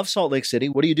 I love Salt Lake City.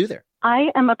 What do you do there? I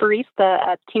am a barista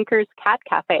at Tinker's Cat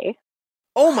Cafe.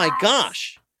 Oh, my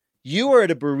gosh. You are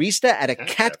at a barista at a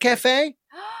cat cafe?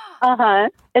 Uh-huh.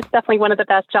 It's definitely one of the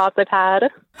best jobs I've had.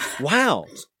 Wow.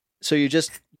 So you're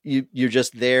just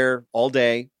there all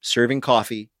day serving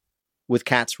coffee with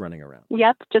cats running around.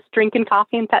 Yep, just drinking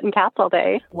coffee and petting cats all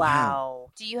day.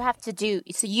 Wow. So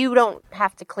you don't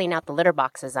have to clean out the litter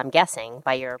boxes, I'm guessing,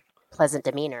 by your pleasant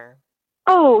demeanor.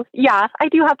 Oh, yeah, I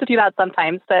do have to do that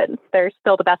sometimes, but they're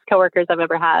still the best coworkers I've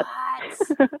ever had.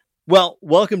 Well,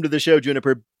 welcome to the show,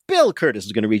 Juniper. Bill Curtis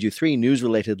is going to read you 3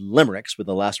 news-related limericks with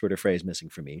the last word or phrase missing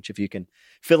from each. If you can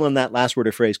fill in that last word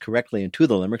or phrase correctly into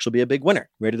the limericks, you'll be a big winner.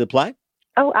 Ready to play?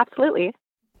 Oh, absolutely.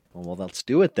 Well, let's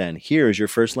do it then. Here is your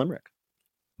first limerick.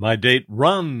 My date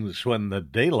runs when the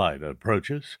daylight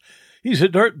approaches. He's a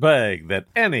dirtbag that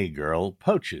any girl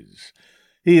poaches.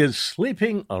 He is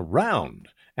sleeping around,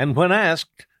 and when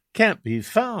asked, can't be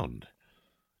found.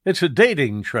 It's a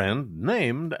dating trend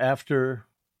named after...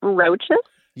 roaches?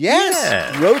 Yes!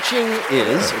 Yeah. Roaching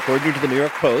is, according to the New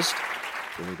York Post,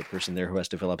 really the person there who has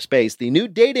to fill up space, the new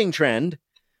dating trend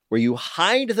where you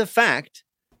hide the fact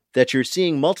that you're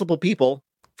seeing multiple people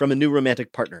from a new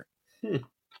romantic partner.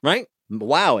 Right?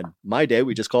 Wow, in my day,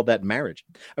 we just called that marriage.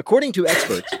 According to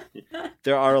experts,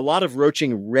 there are a lot of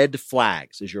roaching red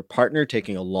flags. Is your partner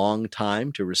taking a long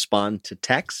time to respond to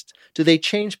text? Do they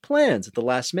change plans at the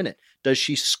last minute? Does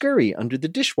she scurry under the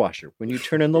dishwasher when you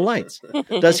turn on the lights?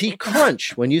 Does he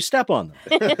crunch when you step on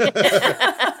them?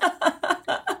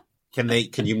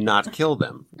 Can you not kill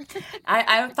them?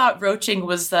 I thought roaching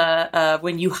was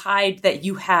when you hide that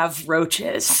you have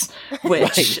roaches,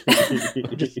 which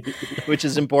which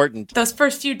is important. Those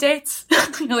first few dates,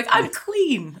 you're like, I'm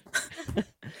clean.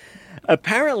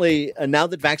 Apparently, now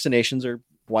that vaccinations are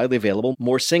widely available,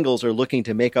 more singles are looking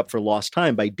to make up for lost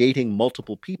time by dating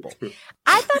multiple people.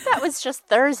 I thought that was just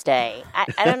Thursday.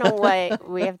 I don't know why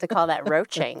we have to call that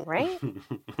roaching, right?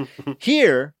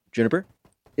 Here, Juniper,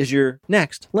 is your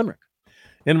next limerick.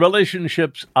 In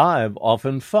relationships, I've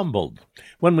often fumbled.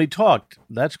 When we talked,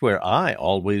 that's where I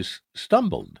always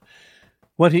stumbled.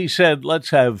 When he said,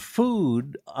 let's have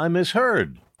food, I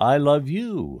misheard, I love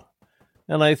you.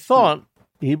 And I thought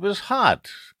he was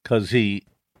hot, 'cause he...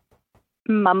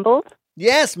 Mumbled?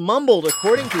 Yes, mumbled.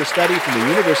 According to a study from the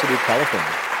University of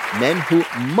California, men who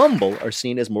mumble are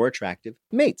seen as more attractive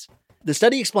mates. The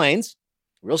study explains,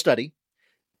 real study,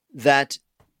 that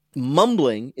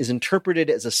mumbling is interpreted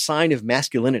as a sign of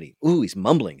masculinity. Ooh, he's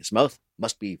mumbling. His mouth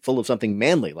must be full of something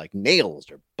manly, like nails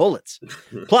or bullets.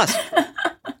 Plus,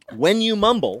 when you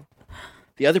mumble,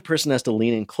 the other person has to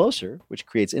lean in closer, which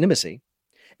creates intimacy.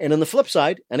 And on the flip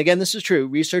side, and again, this is true,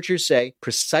 researchers say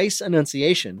precise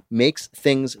enunciation makes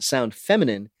things sound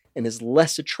feminine and is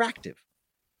less attractive.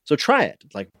 So try it.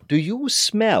 Like, do you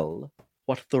smell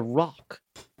what The Rock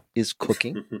is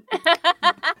cooking?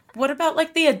 What about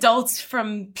like the adults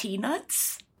from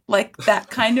Peanuts? Like that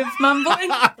kind of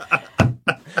mumbling?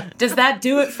 Does that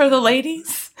do it for the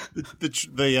ladies?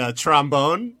 The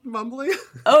trombone mumbling?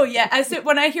 Oh, yeah.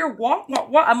 When I hear wah, wah,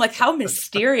 wah, I'm like, how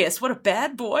mysterious. What a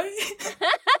bad boy.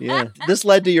 Yeah. This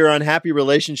led to your unhappy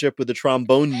relationship with the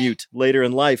trombone mute later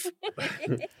in life.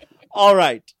 All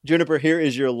right. Juniper, here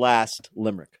is your last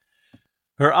limerick.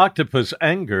 Her octopus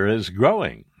anger is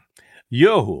growing.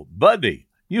 Yo, buddy,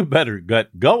 you better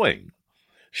get going.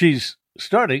 She's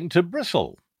starting to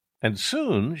bristle, and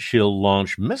soon she'll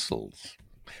launch missiles.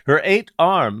 Her 8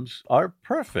 arms are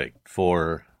perfect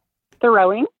for...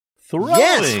 Throwing?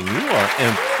 Yes. You are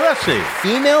impressive.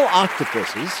 Female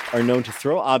octopuses are known to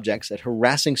throw objects at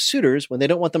harassing suitors when they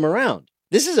don't want them around.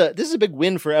 This is a big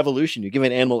win for evolution. You give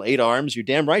an animal 8 arms, you're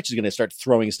damn right she's going to start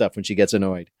throwing stuff when she gets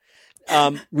annoyed.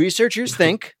 Researchers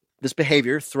think this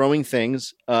behavior, throwing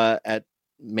things at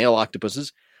male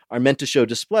octopuses, are meant to show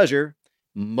displeasure.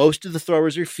 Most of the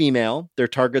throwers are female. Their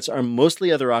targets are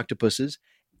mostly other octopuses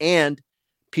and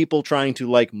people trying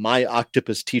to, like, my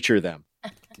octopus teacher them.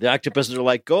 The octopuses are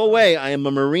like, go away. I am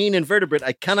a marine invertebrate.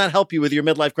 I cannot help you with your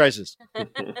midlife crisis.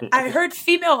 I heard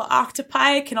female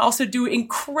octopi can also do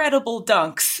incredible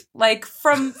dunks. Like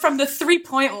from the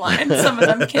 3-point line, some of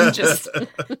them can just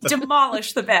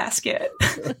demolish the basket.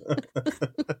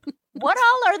 What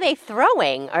all are they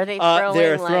throwing? Are they throwing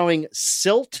They're throwing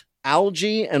silt,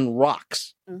 algae, and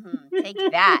rocks. Mm-hmm.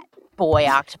 Take that, boy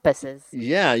octopuses.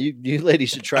 Yeah, you ladies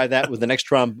should try that with the next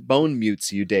trombone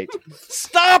mutes you date.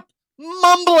 Stop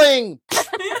mumbling!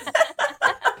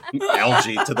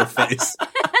 Algae to the face.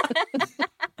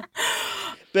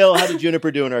 Bill, how did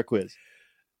Juniper do in our quiz?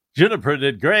 Juniper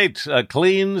did great. A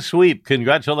clean sweep.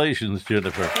 Congratulations,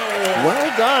 Juniper.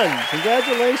 Well done.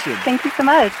 Congratulations. Thank you so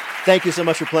much. Thank you so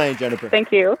much for playing, Jennifer.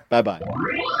 Thank you. Bye-bye.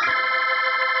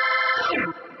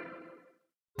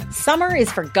 Summer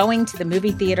is for going to the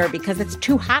movie theater because it's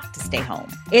too hot to stay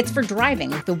home. It's for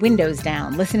driving with the windows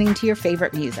down, listening to your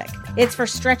favorite music. It's for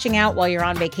stretching out while you're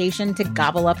on vacation to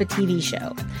gobble up a TV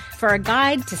show. For a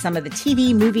guide to some of the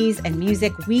TV, movies, and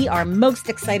music we are most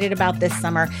excited about this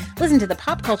summer, listen to the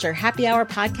Pop Culture Happy Hour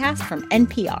podcast from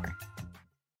NPR.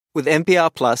 With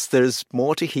NPR Plus, there's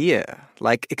more to hear,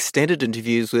 like extended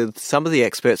interviews with some of the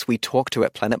experts we talk to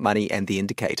at Planet Money and The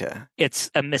Indicator.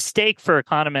 It's a mistake for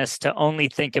economists to only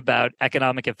think about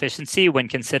economic efficiency when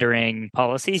considering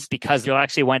policies because you'll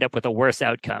actually wind up with a worse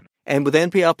outcome. And with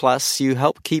NPR Plus, you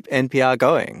help keep NPR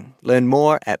going. Learn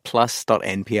more at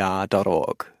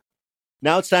plus.npr.org.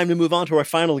 Now it's time to move on to our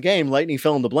final game, Lightning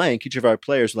Fill in the Blank. Each of our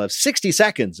players will have 60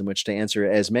 seconds in which to answer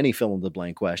as many fill in the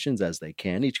blank questions as they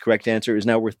can. Each correct answer is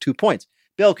now worth 2 points.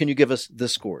 Bill, can you give us the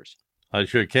scores? I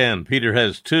sure can. Peter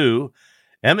has 2.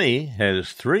 Emmy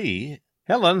has 3.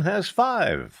 Helen has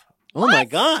 5. Oh, my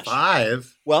gosh.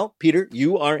 5? Well, Peter,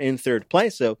 you are in third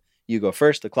place, so you go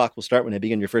first. The clock will start when I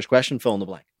begin your first question. Fill in the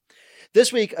blank.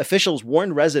 This week, officials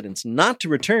warned residents not to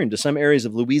return to some areas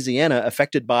of Louisiana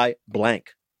affected by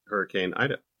blank. Hurricane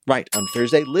Ida. Right. On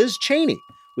Thursday, Liz Cheney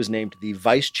was named the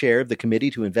vice chair of the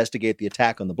committee to investigate the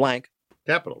attack on the blank.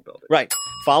 Capitol building. Right.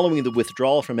 Following the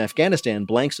withdrawal from Afghanistan,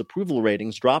 Blank's approval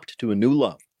ratings dropped to a new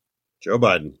low. Joe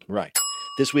Biden. Right.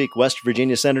 This week, West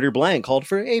Virginia Senator Blank called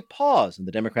for a pause in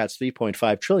the Democrats'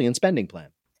 $3.5 trillion spending plan.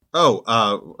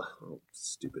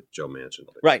 Stupid Joe Manchin.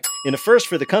 Right. In a first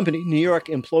for the company, New York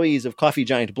employees of coffee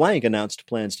giant Blank announced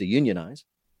plans to unionize.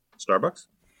 Starbucks?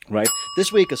 Right.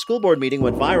 This week, a school board meeting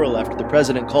went viral after the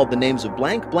president called the names of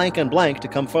blank, blank, and blank to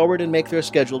come forward and make their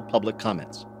scheduled public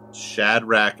comments.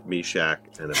 Shadrach, Meshach,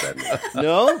 and Abednego.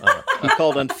 No. He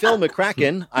called on Phil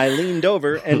McCracken, Eileen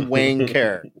Dover, and Wayne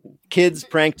Kerr. Kids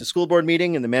pranked a school board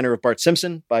meeting in the manner of Bart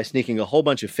Simpson by sneaking a whole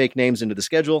bunch of fake names into the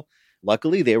schedule.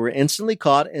 Luckily, they were instantly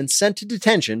caught and sent to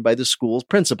detention by the school's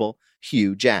principal,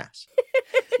 Hugh Jass.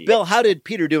 Bill, how did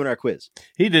Peter do in our quiz?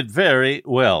 He did very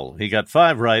well. He got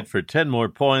 5 right for 10 more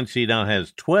points. He now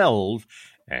has 12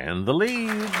 and the lead.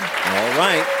 All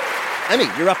right. Emmy,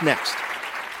 you're up next.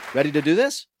 Ready to do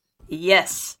this?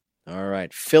 Yes. All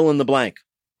right. Fill in the blank.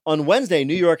 On Wednesday,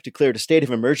 New York declared a state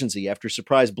of emergency after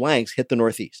surprise blanks hit the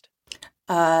Northeast.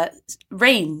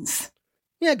 Rains.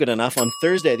 Yeah, good enough. On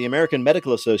Thursday, the American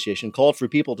Medical Association called for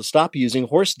people to stop using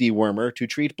horse dewormer to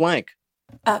treat blank.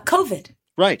 COVID.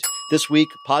 Right. This week,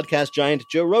 podcast giant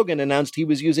Joe Rogan announced he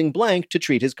was using blank to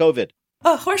treat his COVID.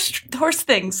 Horse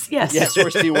things, yes. Yes,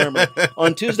 horse dewormer.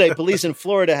 On Tuesday, police in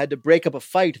Florida had to break up a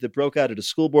fight that broke out at a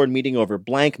school board meeting over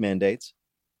blank mandates.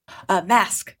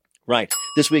 Mask. Right.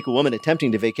 This week, a woman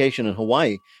attempting to vacation in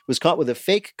Hawaii was caught with a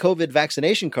fake COVID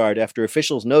vaccination card after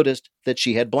officials noticed that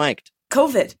she had blanked.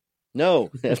 COVID. No,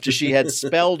 after she had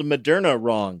spelled Moderna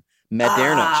wrong.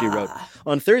 Moderna, she wrote.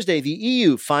 On Thursday, the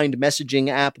EU fined messaging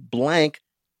app Blank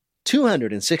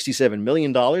 $267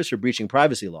 million for breaching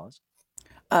privacy laws.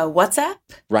 WhatsApp?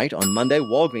 Right. On Monday,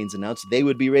 Walgreens announced they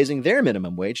would be raising their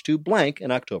minimum wage to blank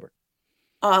in October.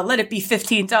 Let it be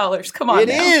 $15. Come on It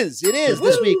now. is.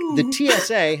 This week, the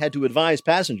TSA had to advise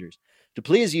passengers to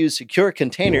please use secure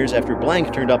containers after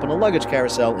blank turned up on a luggage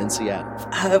carousel in Seattle.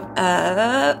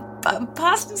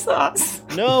 Pasta sauce.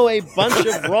 No, a bunch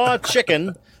of raw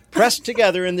chicken pressed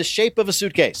together in the shape of a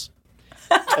suitcase.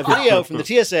 A video from the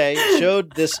TSA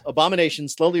showed this abomination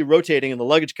slowly rotating in the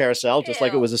luggage carousel, just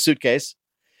like it was a suitcase.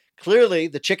 Clearly,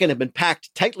 the chicken had been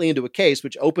packed tightly into a case,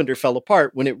 which opened or fell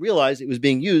apart when it realized it was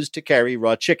being used to carry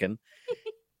raw chicken.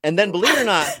 And then, believe it or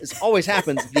not, as always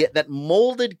happens, that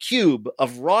molded cube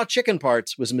of raw chicken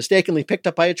parts was mistakenly picked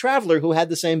up by a traveler who had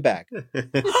the same bag.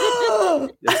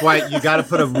 That's why you got to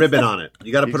put a ribbon on it.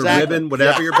 You got to put a ribbon,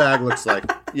 whatever your bag looks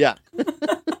like. Yeah.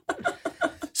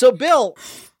 So, Bill,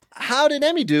 how did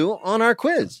Emmy do on our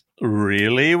quiz?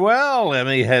 Really well.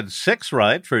 Emmy had 6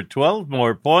 right for 12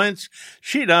 more points.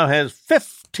 She now has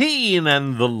 15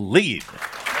 and the lead.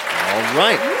 All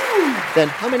right. Then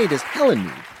how many does Helen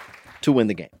need to win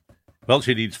the game? Well,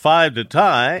 she needs 5 to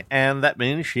tie, and that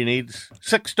means she needs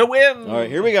 6 to win. All right,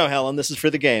 here we go, Helen. This is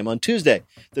for the game. On Tuesday,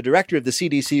 the director of the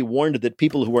CDC warned that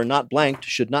people who are not blanked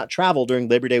should not travel during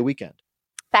Labor Day weekend.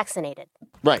 Vaccinated.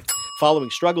 Right. Following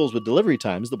struggles with delivery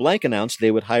times, the blank announced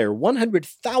they would hire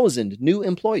 100,000 new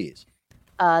employees.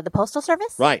 The Postal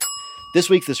Service? Right. This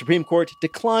week, the Supreme Court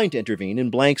declined to intervene in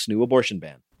blank's new abortion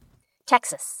ban.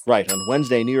 Texas. Right. On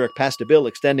Wednesday, New York passed a bill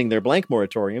extending their blank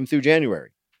moratorium through January.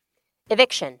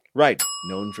 Eviction. Right.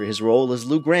 Known for his role as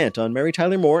Lou Grant on Mary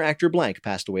Tyler Moore, actor Blank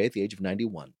passed away at the age of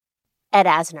 91. Ed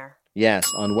Asner.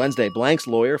 Yes. On Wednesday, Blank's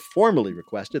lawyer formally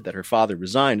requested that her father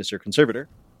resign as her conservator.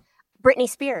 Britney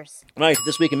Spears. Right.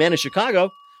 This week, a man in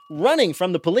Chicago, running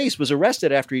from the police, was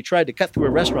arrested after he tried to cut through a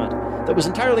restaurant that was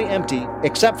entirely empty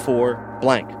except for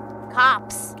blank.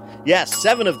 Cops. Yes,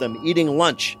 7 of them eating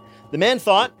lunch. The man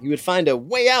thought he would find a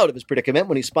way out of his predicament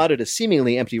when he spotted a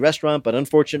seemingly empty restaurant, but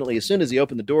unfortunately, as soon as he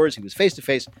opened the doors, he was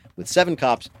face-to-face with 7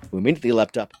 cops who immediately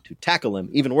leapt up to tackle him.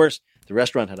 Even worse, the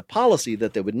restaurant had a policy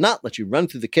that they would not let you run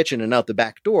through the kitchen and out the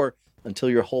back door until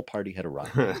your whole party had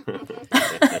arrived.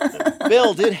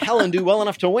 Bill, did Helen do well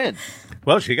enough to win?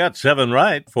 Well, she got 7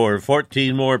 right for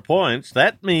 14 more points.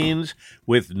 That means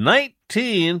with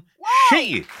 19,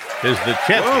 she is the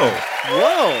champion.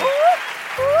 Whoa.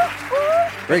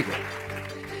 Very good.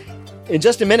 In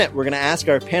just a minute, we're going to ask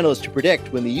our panelists to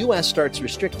predict when the U.S. starts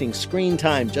restricting screen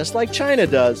time, just like China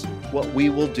does, what we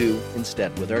will do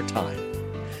instead with our time.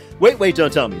 Wait, Wait,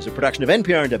 Don't Tell Me is a production of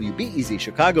NPR and WBEZ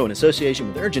Chicago in association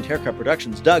with Urgent Haircut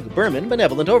Productions, Doug Berman,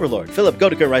 Benevolent Overlord. Philip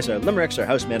Goedeke writes our limericks. Our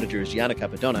house manager is Yana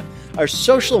Capadona. Our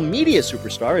social media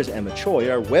superstar is Emma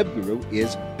Choi. Our web guru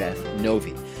is Beth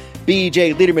Novi.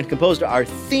 B.J. Liederman composed our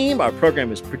theme. Our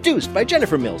program is produced by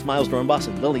Jennifer Mills, Miles Dornbos,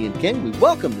 and Lillian King. We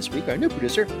welcome this week our new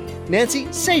producer, Nancy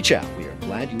Seychow. We are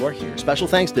glad you are here. Special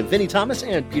thanks to Vinnie Thomas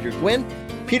and Peter Gwynn.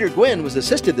 Peter Gwynn was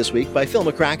assisted this week by Phil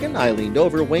McCracken, Eileen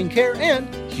Dover, Wayne Kerr, and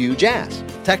Hugh Jass.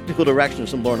 Technical direction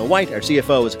is from Lorna White. Our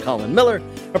CFO is Colin Miller.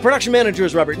 Our production manager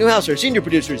is Robert Newhouse. Our senior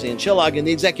producer is Ian Chillog. And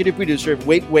the executive producer of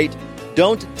Wait, Wait,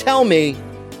 Don't Tell Me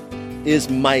is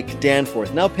Mike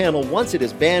Danforth. Now, panel, once it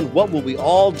is banned, what will we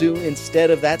all do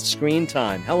instead of that screen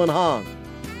time? Helen Hong.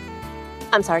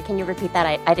 I'm sorry, can you repeat that?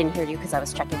 I didn't hear you because I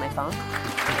was checking my phone.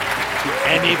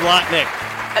 Emmy Blotnick.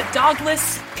 A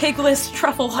dogless, pigless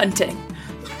truffle hunting.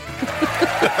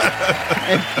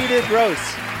 And Peter Gross.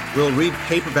 We'll read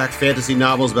paperback fantasy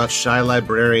novels about shy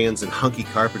librarians and hunky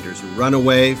carpenters who run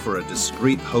away for a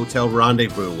discreet hotel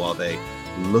rendezvous while they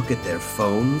look at their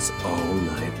phones all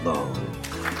night long.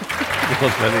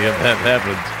 Well, plenty of that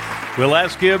happens. We'll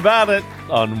ask you about it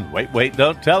on Wait, Wait,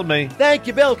 Don't Tell Me. Thank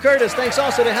you, Bill Curtis. Thanks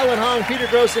also to Helen Hong, Peter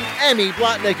Gross, and Emmy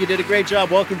Blotnick. You did a great job.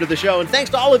 Welcome to the show. And thanks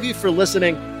to all of you for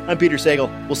listening. I'm Peter Sagal.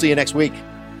 We'll see you next week.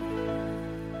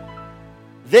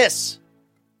 This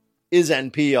is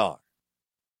NPR.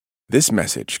 This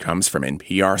message comes from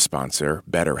NPR sponsor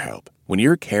BetterHelp. When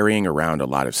you're carrying around a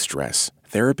lot of stress,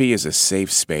 therapy is a safe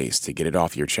space to get it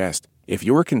off your chest. If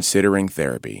you're considering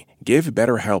therapy, give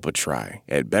BetterHelp a try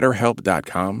at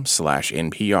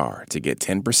BetterHelp.com/NPR to get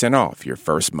 10% off your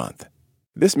first month.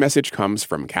 This message comes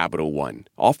from Capital One,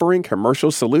 offering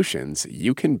commercial solutions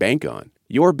you can bank on.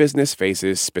 Your business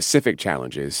faces specific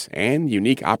challenges and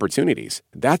unique opportunities.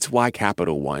 That's why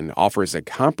Capital One offers a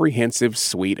comprehensive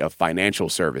suite of financial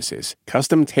services,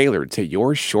 custom tailored to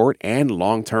your short and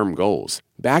long-term goals.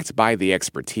 Backed by the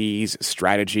expertise,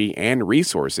 strategy, and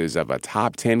resources of a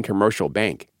top 10 commercial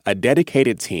bank, a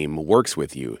dedicated team works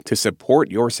with you to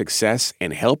support your success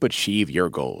and help achieve your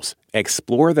goals.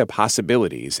 Explore the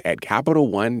possibilities at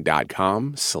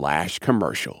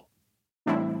CapitalOne.com/commercial.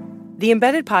 The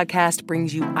Embedded Podcast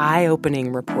brings you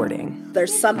eye-opening reporting.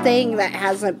 There's something that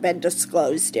hasn't been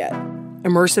disclosed yet.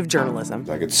 Immersive journalism.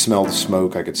 I could smell the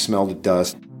smoke. I could smell the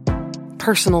dust.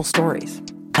 Personal stories.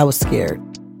 I was scared.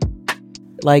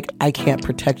 Like, I can't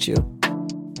protect you.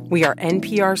 We are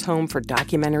NPR's home for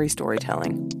documentary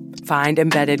storytelling. Find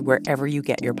Embedded wherever you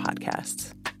get your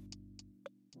podcasts.